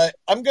 well,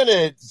 I'm going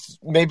to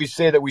maybe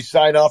say that we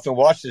sign off and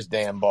watch this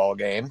damn ball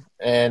game.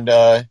 And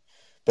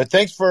but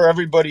thanks for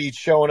everybody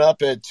showing up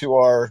to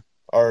our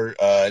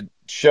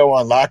show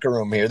on Locker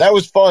Room here. That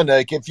was fun.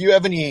 Like, if you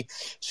have any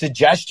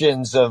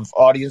suggestions of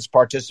audience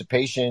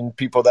participation,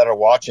 people that are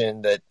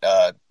watching that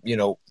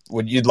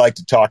what you'd like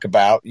to talk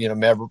about,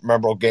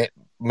 memorable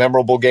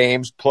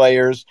games,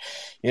 players,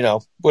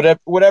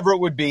 whatever it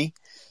would be.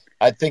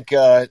 I think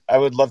I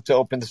would love to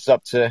open this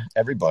up to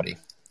everybody.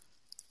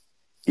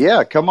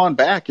 Yeah, come on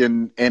back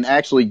and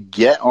actually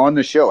get on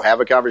the show.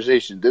 Have a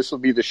conversation. This will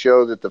be the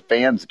show that the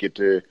fans get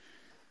to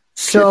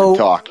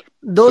talk.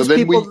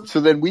 So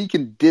then we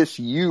can diss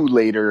you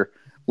later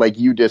like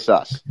you diss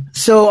us.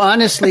 So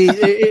honestly,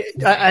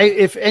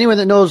 if anyone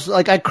that knows,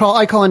 like I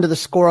call into the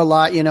score a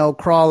lot,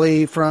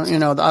 Crawley from,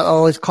 I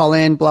always call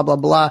in, blah, blah,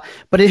 blah.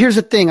 But here's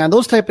the thing, on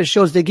those type of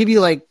shows, they give you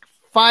like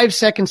 5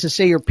 seconds to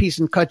say your piece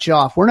and cut you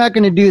off. We're not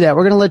going to do that.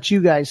 We're going to let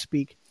you guys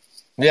speak.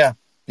 Yeah,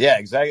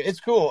 exactly. It's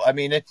cool. I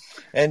mean,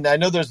 and I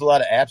know there's a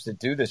lot of apps that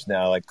do this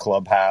now, like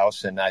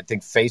Clubhouse, and I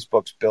think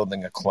Facebook's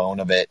building a clone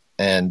of it.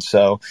 And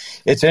so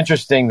it's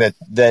interesting that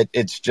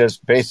it's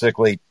just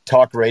basically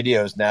talk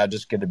radio is now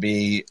just going to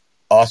be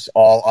us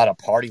all on a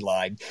party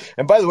line.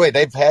 And by the way,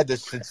 they've had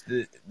this since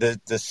the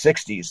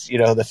 60s,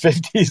 the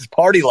 50s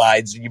party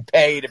lines you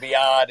pay to be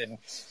on. And,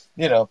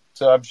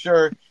 so I'm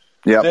sure.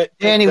 Yeah.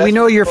 Danny, we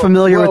know you're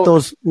familiar with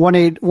those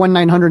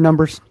 1-900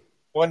 numbers.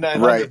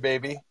 1-900, right.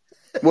 Baby.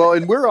 Well,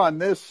 and we're on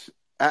this.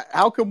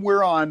 How come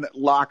we're on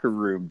Locker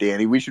Room,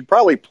 Danny? We should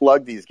probably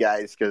plug these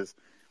guys because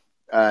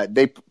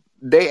they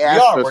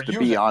asked us to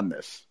be on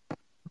this.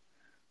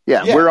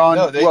 Yeah, we're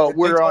on.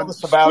 We're on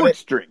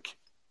Sports Drink.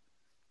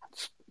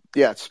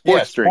 Yeah,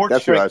 Sports Drink.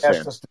 That's what I was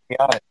saying. Us to be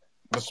on it.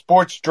 The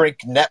Sports Drink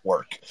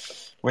Network,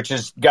 which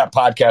has got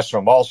podcasts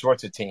from all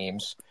sorts of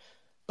teams.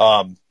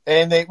 And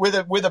they with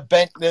a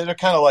bent, they're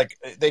kind of like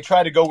they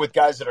try to go with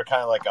guys that are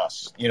kind of like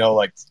us,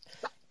 like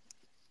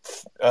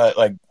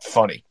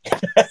funny.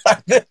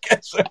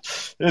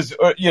 There's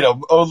a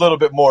little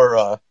bit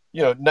more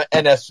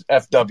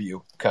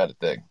NSFW kind of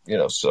thing,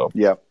 so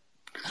yeah.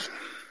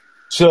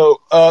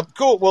 So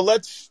cool. Well,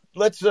 let's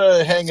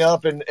hang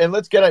up and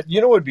let's get it.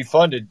 What would be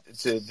fun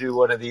to do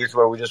one of these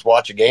where we just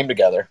watch a game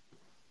together.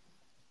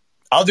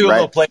 I'll do a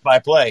little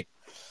play-by-play.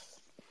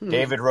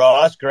 David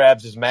Ross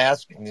grabs his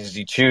mask and as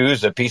he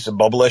chews a piece of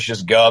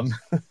Bubblicious gum.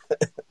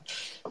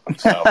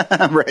 So.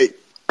 Right.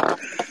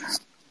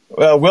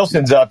 Well,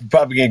 Wilson's up. He's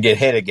probably going to get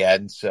hit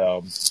again.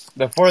 So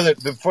before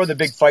the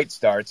big fight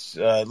starts,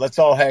 let's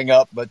all hang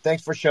up. But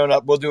thanks for showing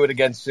up. We'll do it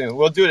again soon.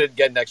 We'll do it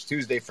again next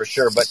Tuesday for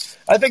sure. But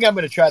I think I'm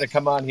going to try to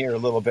come on here a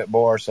little bit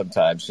more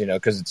sometimes,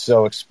 because it's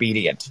so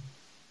expedient.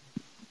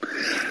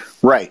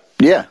 Right.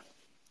 Yeah.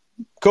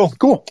 Cool.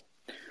 All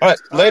right.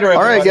 Later, everyone.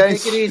 All right,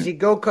 guys. Take it easy.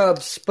 Go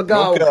Cubs.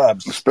 Go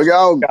Cubs.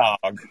 Spago.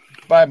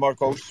 Bye,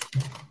 Marcos.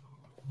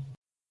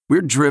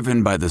 We're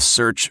driven by the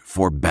search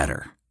for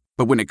better.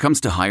 But when it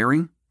comes to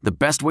hiring, the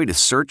best way to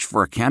search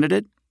for a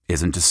candidate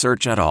isn't to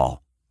search at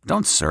all.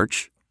 Don't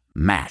search.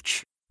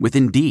 Match. With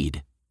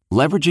Indeed.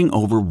 Leveraging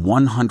over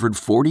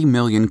 140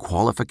 million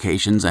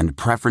qualifications and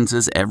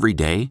preferences every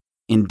day,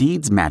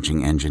 Indeed's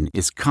matching engine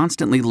is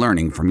constantly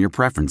learning from your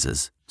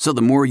preferences. So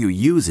the more you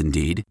use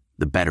Indeed,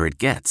 the better it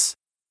gets.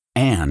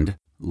 And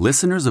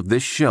listeners of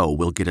this show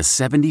will get a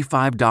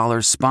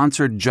 $75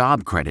 sponsored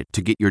job credit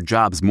to get your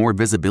jobs more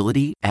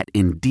visibility at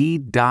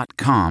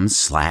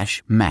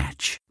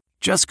Indeed.com/match.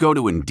 Just go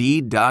to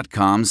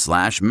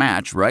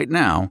Indeed.com/match right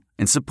now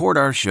and support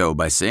our show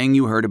by saying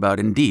you heard about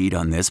Indeed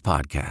on this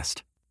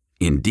podcast.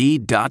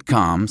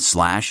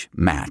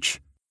 Indeed.com/match.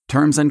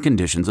 Terms and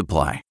conditions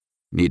apply.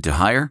 Need to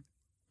hire?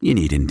 You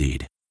need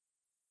Indeed.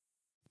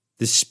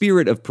 The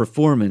spirit of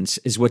performance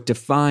is what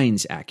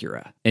defines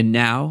Acura, and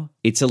now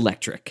it's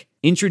electric.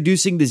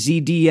 Introducing the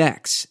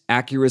ZDX,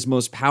 Acura's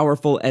most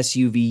powerful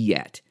SUV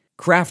yet.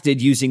 Crafted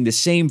using the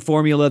same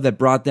formula that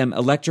brought them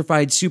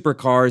electrified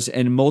supercars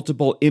and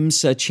multiple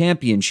IMSA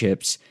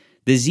championships,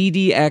 the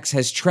ZDX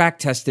has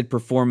track-tested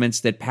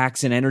performance that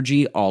packs an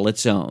energy all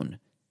its own.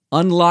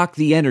 Unlock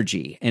the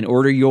energy and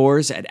order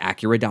yours at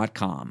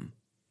Acura.com.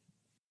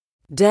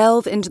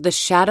 Delve into the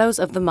shadows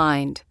of the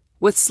mind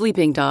with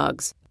Sleeping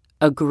Dogs,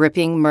 a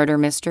gripping murder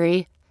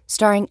mystery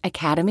starring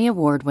Academy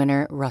Award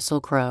winner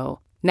Russell Crowe.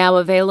 Now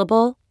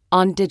available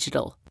on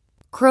digital.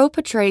 Crowe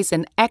portrays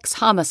an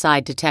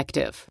ex-homicide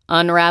detective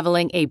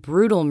unraveling a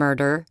brutal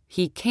murder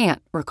he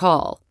can't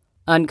recall.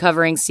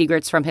 Uncovering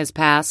secrets from his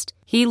past,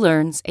 he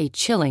learns a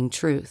chilling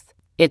truth.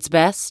 It's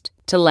best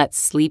to let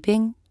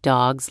sleeping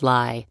dogs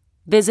lie.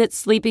 Visit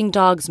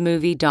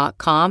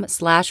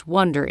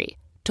sleepingdogsmovie.com/Wondery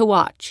to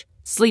watch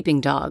Sleeping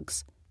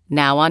Dogs,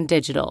 now on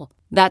digital.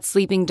 That's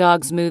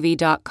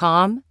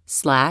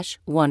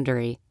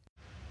sleepingdogsmovie.com/Wondery.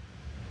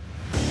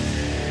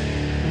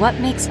 What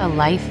makes a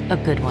life a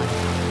good one?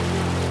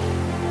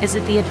 Is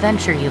it the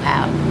adventure you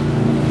have?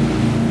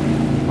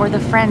 Or the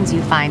friends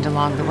you find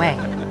along the way?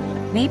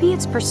 Maybe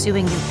it's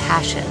pursuing your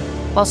passion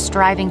while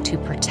striving to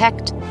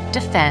protect,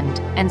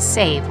 defend, and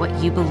save what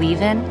you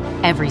believe in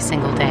every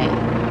single day.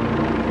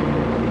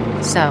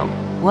 So,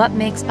 what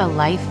makes a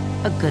life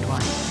a good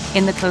one?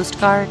 In the Coast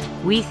Guard,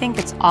 we think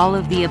it's all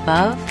of the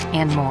above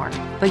and more,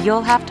 but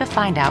you'll have to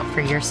find out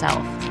for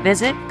yourself.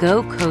 Visit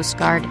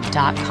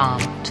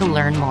gocoastguard.com to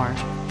learn more.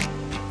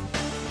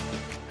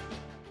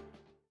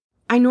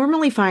 I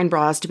normally find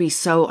bras to be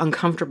so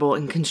uncomfortable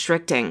and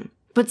constricting,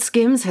 but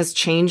Skims has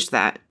changed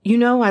that. You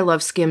know I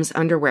love Skims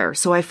underwear,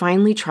 so I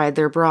finally tried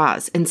their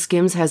bras, and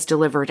Skims has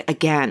delivered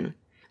again.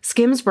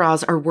 Skims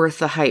bras are worth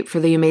the hype for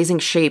the amazing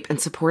shape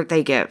and support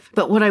they give,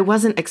 but what I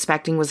wasn't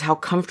expecting was how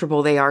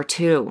comfortable they are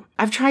too.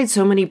 I've tried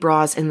so many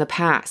bras in the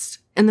past,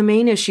 and the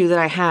main issue that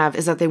I have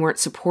is that they weren't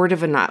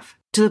supportive enough,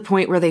 to the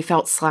point where they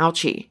felt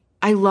slouchy.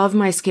 I love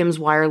my Skims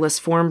wireless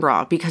form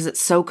bra because it's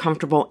so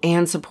comfortable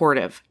and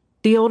supportive.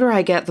 The older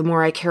I get, the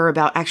more I care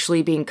about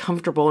actually being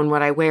comfortable in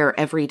what I wear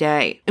every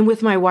day. And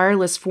with my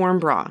wireless form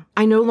bra,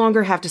 I no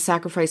longer have to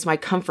sacrifice my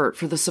comfort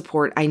for the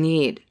support I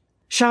need.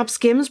 Shop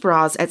Skims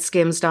bras at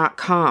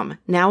skims.com,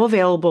 now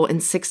available in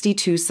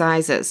 62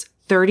 sizes,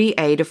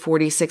 30A to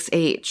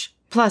 46H.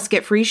 Plus,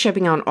 get free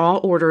shipping on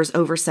all orders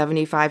over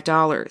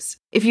 $75.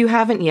 If you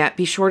haven't yet,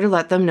 be sure to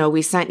let them know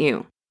we sent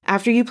you.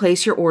 After you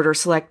place your order,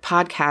 select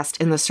podcast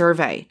in the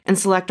survey and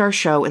select our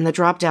show in the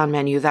drop-down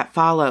menu that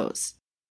follows.